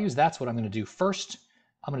absolute values. That's what I'm going to do first.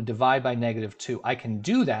 I'm going to divide by negative 2. I can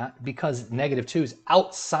do that because negative 2 is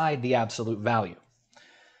outside the absolute value.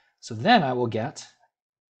 So then I will get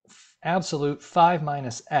absolute 5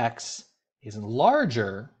 minus x is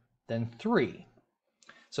larger than 3.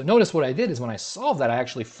 So notice what I did is when I solved that, I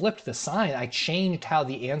actually flipped the sign. I changed how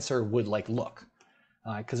the answer would look.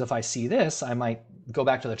 Because if I see this, I might go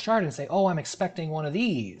back to the chart and say, oh, I'm expecting one of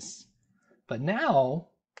these. But now,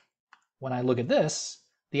 when I look at this,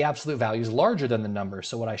 the absolute value is larger than the number.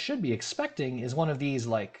 So what I should be expecting is one of these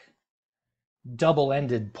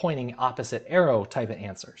double-ended pointing opposite arrow type of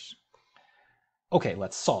answers. Okay,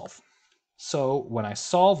 let's solve. So when I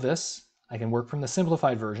solve this, I can work from the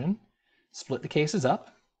simplified version, split the cases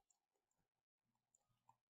up.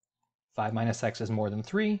 5 minus x is more than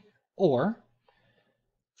 3, or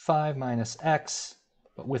 5 minus x,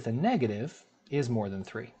 but with a negative, is more than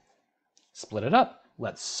 3. Split it up.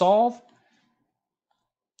 Let's solve.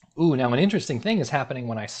 Ooh, now an interesting thing is happening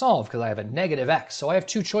when I solve because I have a negative x. So I have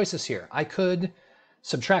 2 choices here. I could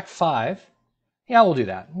subtract 5. Yeah, we'll do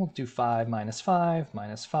that. We'll do 5 minus 5,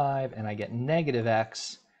 and I get negative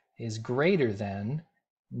x is greater than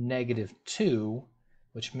negative 2,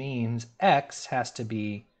 which means x has to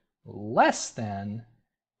be less than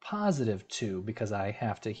positive 2 because I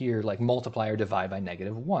have to here multiply or divide by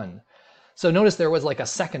negative 1. So notice there was a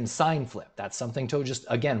second sign flip. That's something to just,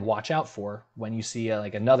 again, watch out for when you see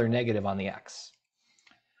another negative on the x.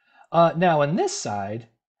 Now on this side,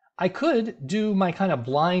 I could do my kind of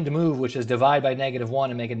blind move, which is divide by negative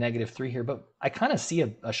 1 and make a negative 3 here, but I kind of see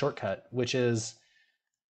a shortcut, which is,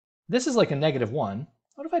 this is a negative 1.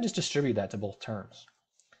 What if I just distribute that to both terms?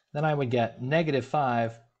 Then I would get negative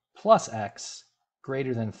 5 plus x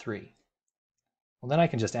greater than 3. Well, then I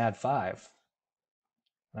can just add 5,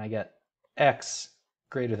 and I get x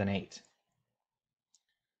greater than 8.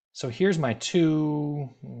 So here's my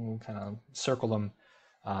 2, kind of circle them.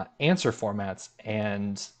 answer formats,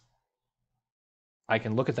 and I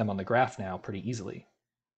can look at them on the graph now pretty easily.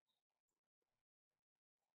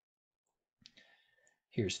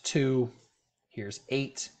 Here's 2, here's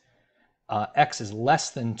 8. X is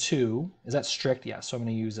less than 2. Is that strict? Yeah, so I'm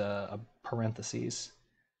going to use a parentheses.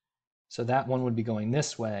 So that one would be going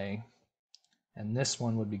this way, and this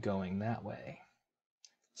one would be going that way.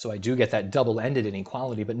 So I do get that double-ended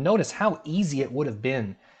inequality, but notice how easy it would have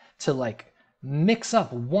been to like mix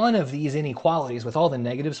up one of these inequalities with all the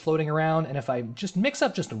negatives floating around, and if I just mix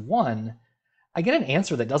up just one, I get an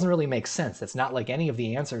answer that doesn't really make sense. That's not like any of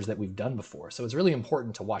the answers that we've done before. So it's really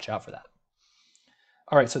important to watch out for that.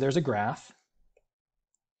 All right, so there's a graph.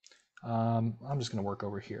 I'm just going to work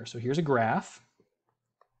over here. So here's a graph.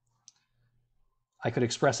 I could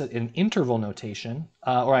express it in interval notation,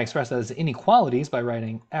 or I express that as inequalities by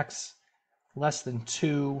writing x less than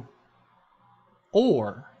 2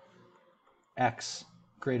 or x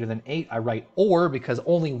greater than 8. I write or because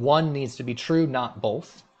only one needs to be true, not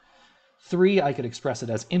both. 3, I could express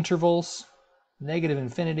it as intervals, negative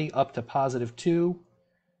infinity up to positive 2,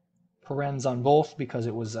 parens on both because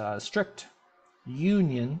it was strict,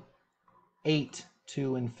 union 8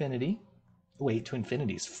 to infinity. Oh, 8 to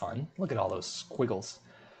infinity is fun. Look at all those squiggles.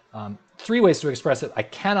 3 ways to express it. I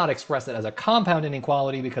cannot express it as a compound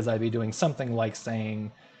inequality because I'd be doing something like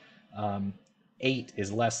saying 8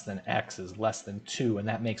 is less than x is less than 2, and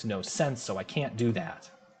that makes no sense, so I can't do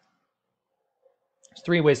that. There's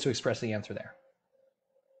 3 ways to express the answer there.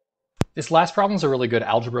 This last problem is a really good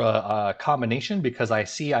algebra combination because I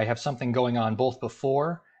see I have something going on both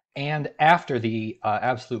before and after the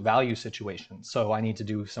absolute value situation. So I need to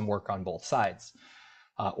do some work on both sides,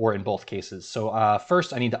 or in both cases. So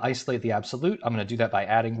first I need to isolate the absolute. I'm going to do that by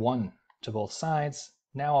adding 1 to both sides.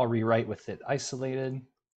 Now I'll rewrite with it isolated.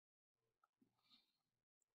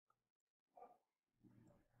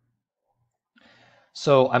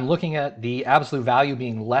 So I'm looking at the absolute value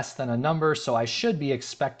being less than a number, so I should be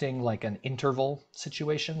expecting like an interval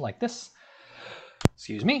situation like this.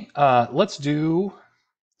 Excuse me. Let's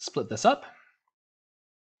split this up.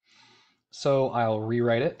 So I'll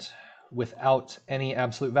rewrite it without any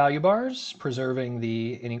absolute value bars, preserving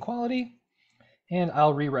the inequality, and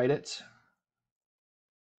I'll rewrite it,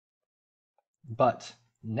 but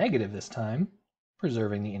negative this time,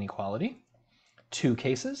 preserving the inequality. 2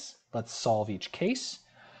 cases. Let's solve each case.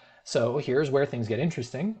 So here's where things get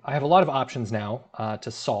interesting. I have a lot of options now to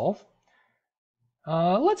solve.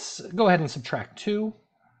 Let's go ahead and subtract 2.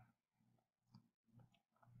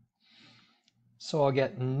 So I'll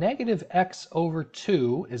get negative x over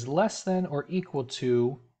 2 is less than or equal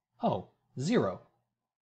to, 0.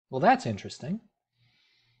 Well, that's interesting.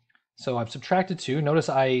 So I've subtracted 2. Notice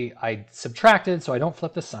I subtracted, so I don't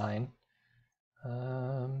flip the sign.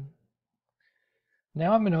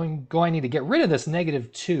 Now I'm going to need to get rid of this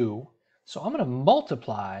negative 2. So I'm going to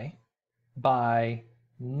multiply by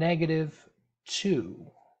negative 2,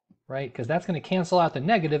 right? Because that's going to cancel out the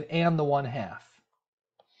negative and the 1/2.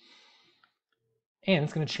 And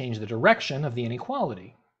it's going to change the direction of the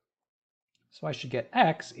inequality. So I should get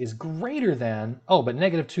x is greater than, but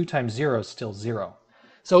negative 2 times 0 is still 0.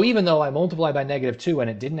 So even though I multiply by negative 2 and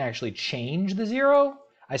it didn't actually change the 0,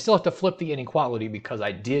 I still have to flip the inequality because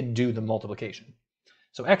I did do the multiplication.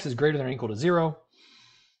 So x is greater than or equal to 0.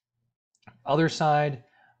 Other side,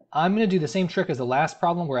 I'm going to do the same trick as the last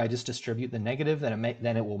problem where I just distribute the negative,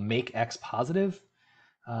 then it will make x positive.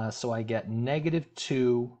 So I get negative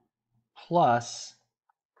 2 plus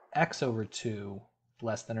x over 2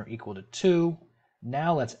 less than or equal to 2.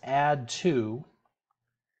 Now let's add 2,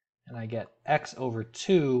 and I get x over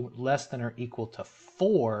 2 less than or equal to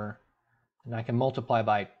 4, and I can multiply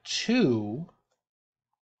by 2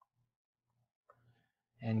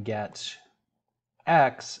 and get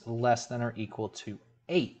x less than or equal to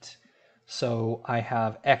 8. So I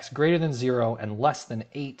have x greater than 0 and less than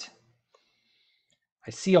 8.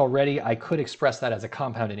 I see already I could express that as a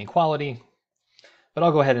compound inequality, but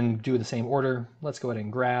I'll go ahead and do the same order. Let's go ahead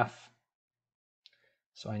and graph.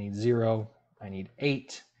 So I need 0, I need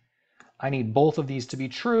 8. I need both of these to be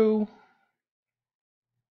true.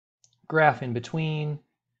 Graph in between.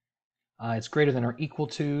 It's greater than or equal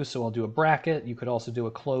to, so I'll do a bracket. You could also do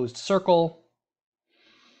a closed circle.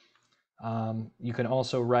 You can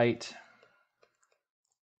also write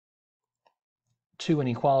 2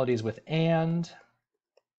 inequalities with and.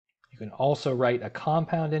 You can also write a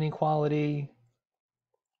compound inequality.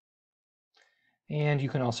 And you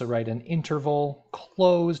can also write an interval,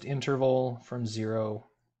 closed interval from 0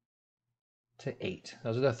 to 8.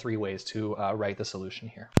 Those are the 3 ways to write the solution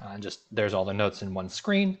here. There's all the notes in one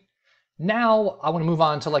screen. Now I want to move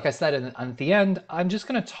on to, like I said at the end, I'm just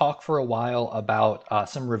going to talk for a while about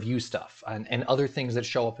some review stuff and other things that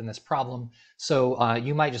show up in this problem. So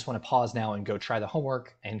you might just want to pause now and go try the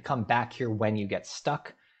homework and come back here when you get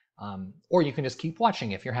stuck. Or you can just keep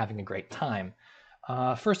watching if you're having a great time.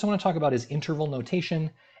 First I want to talk about is interval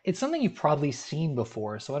notation. It's something you've probably seen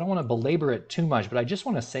before, so I don't want to belabor it too much, but I just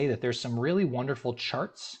want to say that there's some really wonderful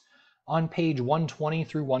charts on page 120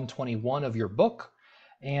 through 121 of your book.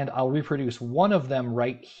 And I'll reproduce one of them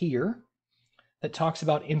right here that talks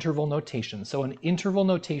about interval notation. So an interval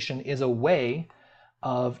notation is a way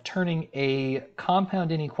of turning a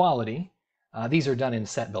compound inequality, these are done in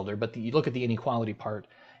Set Builder, but you look at the inequality part,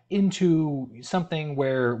 into something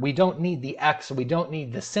where we don't need the x, we don't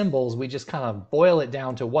need the symbols, we just kind of boil it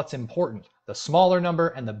down to what's important, the smaller number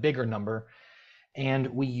and the bigger number. And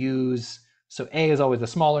we use, so a is always the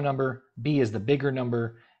smaller number, b is the bigger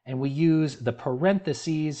number, and we use the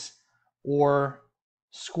parentheses or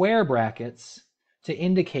square brackets to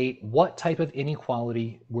indicate what type of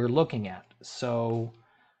inequality we're looking at. So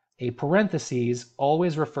a parentheses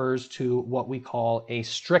always refers to what we call a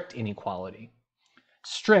strict inequality.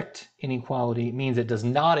 Strict inequality means it does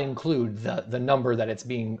not include the number that it's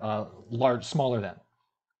being smaller than.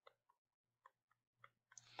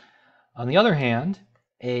 On the other hand,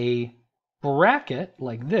 a bracket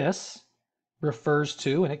like this refers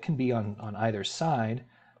to, and it can be on either side,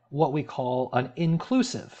 what we call an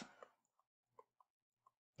inclusive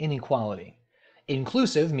inequality.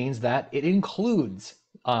 Inclusive means that it includes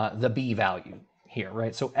the b value here,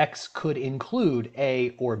 right? So x could include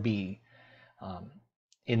a or b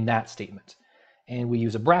in that statement. And we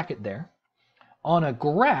use a bracket there. On a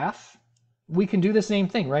graph, we can do the same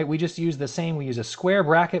thing, right? We just use the same, we use a square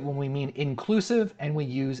bracket when we mean inclusive, and we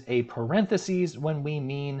use a parentheses when we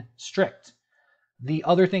mean strict. The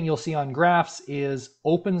other thing you'll see on graphs is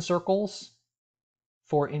open circles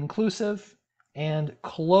for inclusive and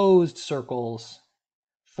closed circles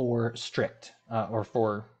for strict, or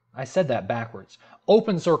for, I said that backwards.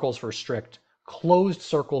 Open circles for strict, closed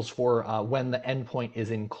circles for when the endpoint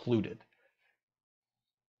is included.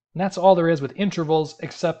 And that's all there is with intervals,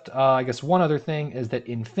 except I guess one other thing is that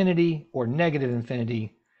infinity or negative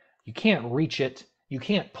infinity, you can't reach it, you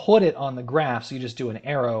can't put it on the graph, so you just do an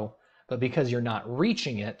arrow. But because you're not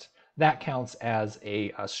reaching it, that counts as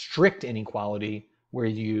a strict inequality where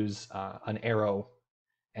you use an arrow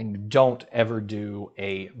and don't ever do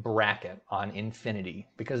a bracket on infinity,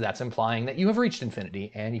 because that's implying that you have reached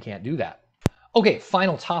infinity and you can't do that. Okay,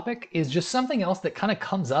 final topic is just something else that kind of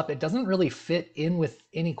comes up. It doesn't really fit in with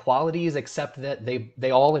inequalities except that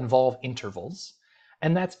they all involve intervals,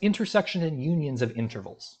 and that's intersection and unions of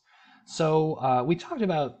intervals. So we talked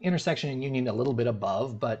about intersection and union a little bit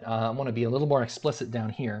above, but I want to be a little more explicit down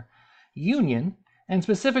here. Union, and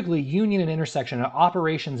specifically union and intersection, are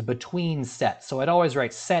operations between sets. So I'd always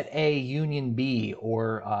write set A union B,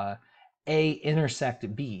 or A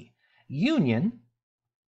intersect B. Union,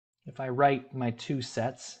 if I write my two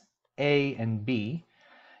sets, A and B,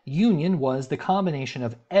 union was the combination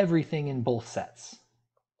of everything in both sets.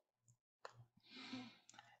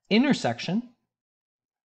 Intersection,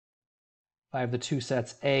 I have the two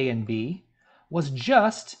sets A and B, was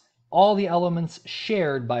just all the elements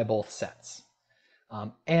shared by both sets.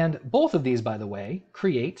 And both of these, by the way,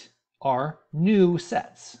 create our new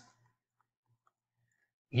sets.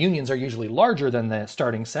 Unions are usually larger than the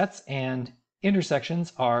starting sets, and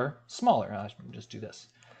intersections are smaller. I'll just do this.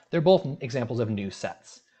 They're both examples of new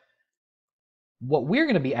sets. What we're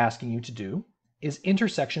going to be asking you to do is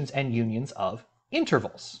intersections and unions of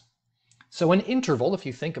intervals. So an interval, if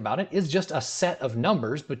you think about it, is just a set of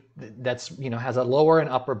numbers, but that's, has a lower and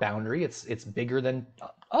upper boundary. It's bigger than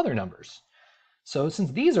other numbers. So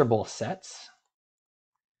since these are both sets,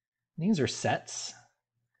 these are sets,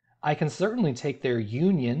 I can certainly take their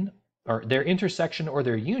union, or their intersection or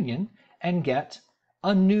their union, and get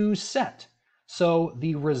a new set. So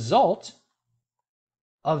the result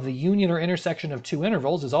of the union or intersection of two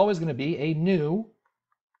intervals is always going to be a new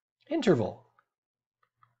interval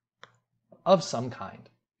of some kind.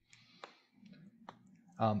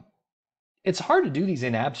 It's hard to do these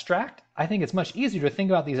in abstract. I think it's much easier to think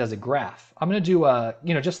about these as a graph. I'm going to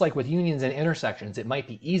do just like with unions and intersections, it might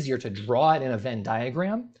be easier to draw it in a Venn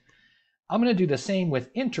diagram. I'm going to do the same with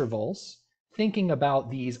intervals, thinking about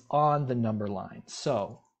these on the number line.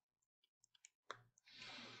 So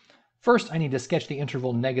first I need to sketch the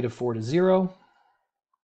interval -4 to 0.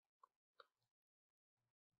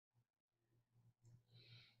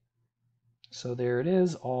 So there it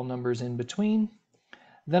is, all numbers in between.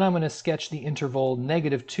 Then I'm going to sketch the interval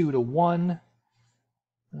 -2 to 1.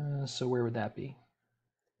 So where would that be?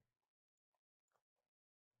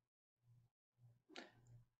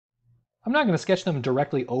 I'm not going to sketch them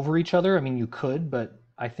directly over each other. I mean, you could, but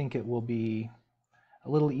I think it will be a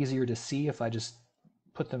little easier to see if I just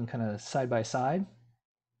put them kind of side by side.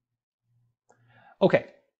 Okay,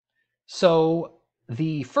 so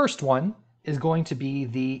the first one is going to be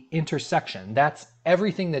the intersection. That's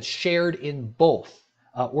everything that's shared in both,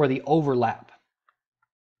 or the overlap.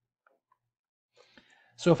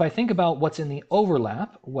 So if I think about what's in the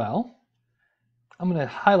overlap, well, I'm going to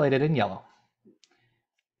highlight it in yellow.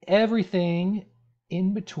 Everything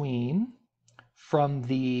in between from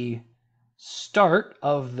the start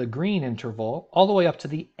of the green interval all the way up to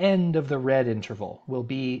the end of the red interval will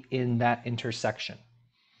be in that intersection.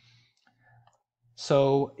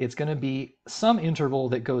 So it's going to be some interval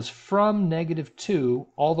that goes from -2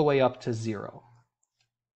 all the way up to 0.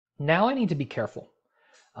 Now I need to be careful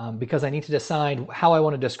because I need to decide how I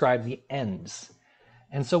want to describe the ends.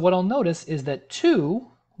 And so what I'll notice is that -2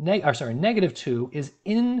 is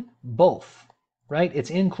in both, right? It's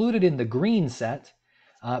included in the green set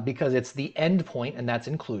because it's the end point and that's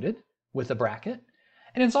included with a bracket.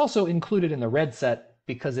 And it's also included in the red set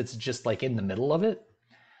because it's just like in the middle of it.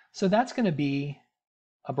 So that's going to be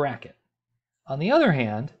a bracket. On the other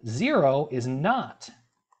hand, 0 is not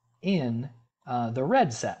in the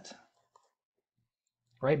red set,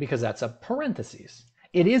 right? Because that's a parentheses.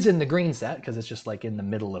 It is in the green set because it's just like in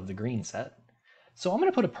the middle of the green set. So I'm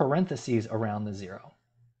going to put a parentheses around the 0.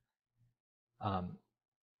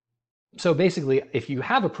 So basically, if you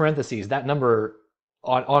have a parentheses, that number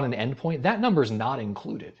on an endpoint, that number is not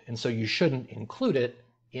included. And so you shouldn't include it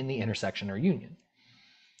in the intersection or union.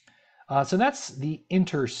 So that's the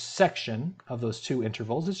intersection of those two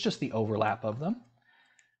intervals. It's just the overlap of them.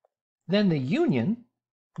 Then the union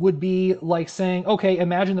would be like saying, okay,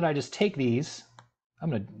 imagine that I just take these, I'm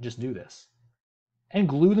going to just do this, and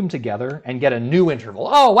glue them together and get a new interval.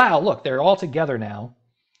 Oh, wow, look, they're all together now.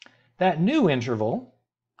 That new interval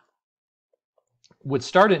would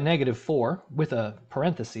start at -4 with a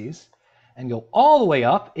parentheses and go all the way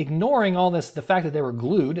up, ignoring all this, the fact that they were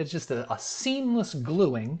glued. It's just a seamless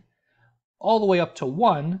gluing all the way up to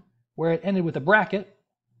 1, where it ended with a bracket.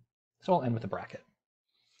 So I'll end with a bracket.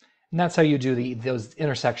 And that's how you do those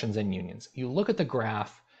intersections and unions. You look at the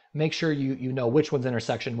graph, make sure you know which one's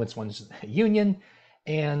intersection, which one's union,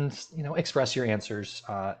 and express your answers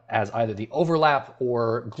as either the overlap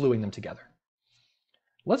or gluing them together.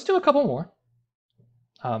 Let's do a couple more.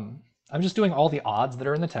 I'm just doing all the odds that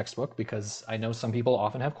are in the textbook because I know some people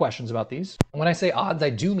often have questions about these. When I say odds, I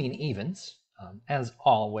do mean evens, as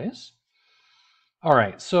always. All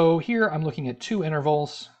right, so here I'm looking at two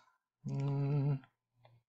intervals,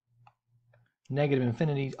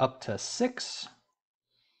 -infinity up to 6.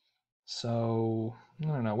 So, I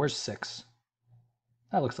don't know, where's 6?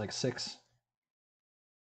 That looks like 6.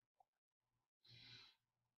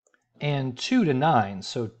 And 2 to 9,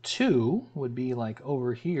 so 2 would be like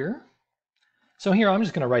over here. So here I'm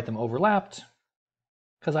just going to write them overlapped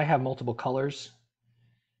because I have multiple colors.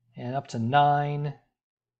 And up to 9.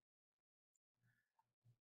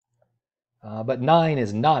 But 9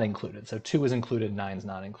 is not included, so 2 is included, 9 is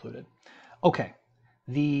not included. Okay,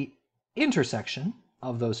 the intersection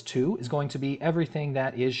of those two is going to be everything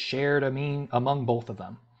that is shared among both of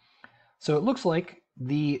them. So it looks like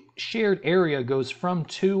the shared area goes from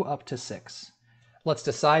 2 up to 6. Let's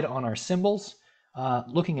decide on our symbols.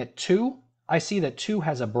 Looking at 2, I see that 2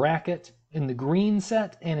 has a bracket in the green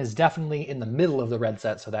set and is definitely in the middle of the red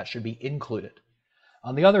set, so that should be included.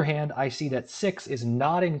 On the other hand, I see that 6 is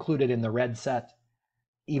not included in the red set,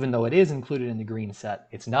 even though it is included in the green set.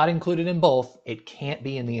 It's not included in both. It can't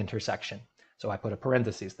be in the intersection. So I put a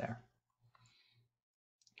parentheses there.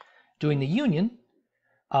 Doing the union,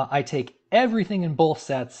 I take everything in both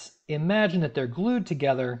sets, imagine that they're glued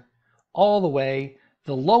together all the way.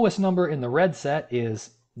 The lowest number in the red set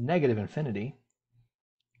is -infinity,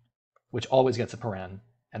 which always gets a paren.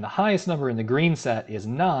 And the highest number in the green set is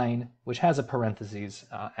 9, which has a parentheses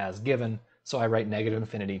as given. So I write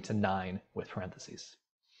 -infinity to 9 with parentheses.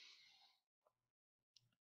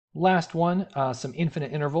 Last one, some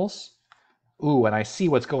infinite intervals. Ooh, and I see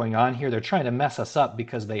what's going on here. They're trying to mess us up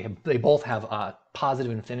because they both have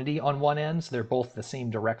positive infinity on one end. So they're both the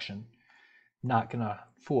same direction. Not going to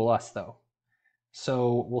fool us, though.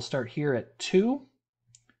 So we'll start here at 2,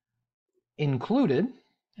 included.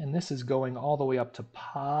 And this is going all the way up to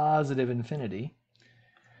positive infinity.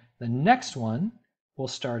 The next one will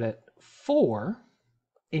start at 4,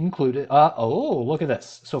 included. Oh, look at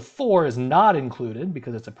this. So 4 is not included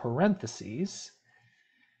because it's a parentheses.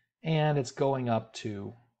 And it's going up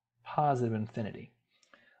to positive infinity.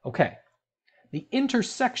 Okay, the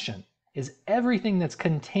intersection is everything that's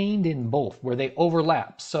contained in both, where they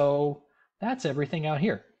overlap. So That's everything out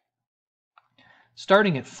here.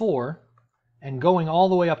 Starting at 4 and going all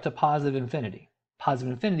the way up to positive infinity.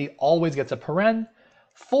 Positive infinity always gets a paren.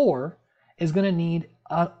 4 is going to need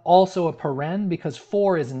also a paren because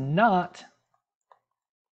 4 is not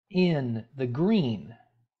in the green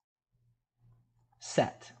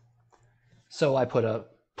set. So I put a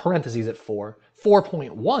parentheses at 4.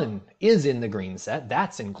 4.1 is in the green set.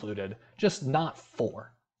 That's included, just not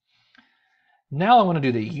 4. Now I want to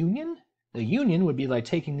do the union. The union would be like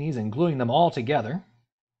taking these and gluing them all together.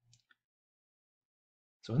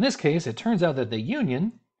 So in this case, it turns out that the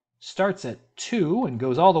union starts at 2 and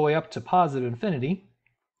goes all the way up to positive infinity,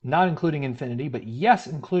 not including infinity, but yes,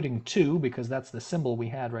 including 2, because that's the symbol we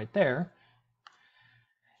had right there.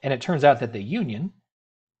 And it turns out that the union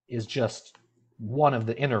is just one of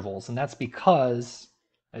the intervals, and that's because,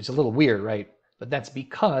 it's a little weird, right? But that's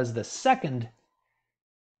because the second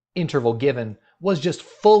interval given was just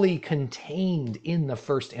fully contained in the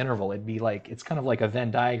first interval. It'd be like, it's kind of like a Venn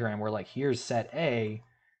diagram where like, here's set A,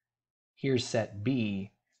 here's set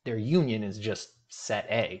B. Their union is just set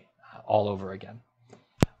A all over again.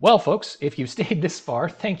 Well, folks, if you stayed this far,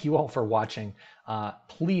 thank you all for watching.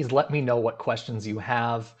 Please let me know what questions you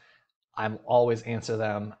have. I'll always answer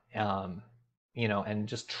them, and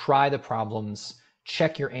just try the problems.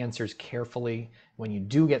 Check your answers carefully. When you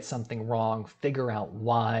do get something wrong, figure out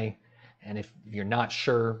why. And if you're not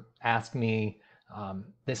sure, ask me.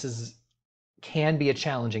 This can be a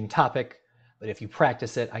challenging topic, but if you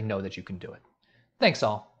practice it, I know that you can do it. Thanks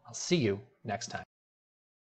all. I'll see you next time.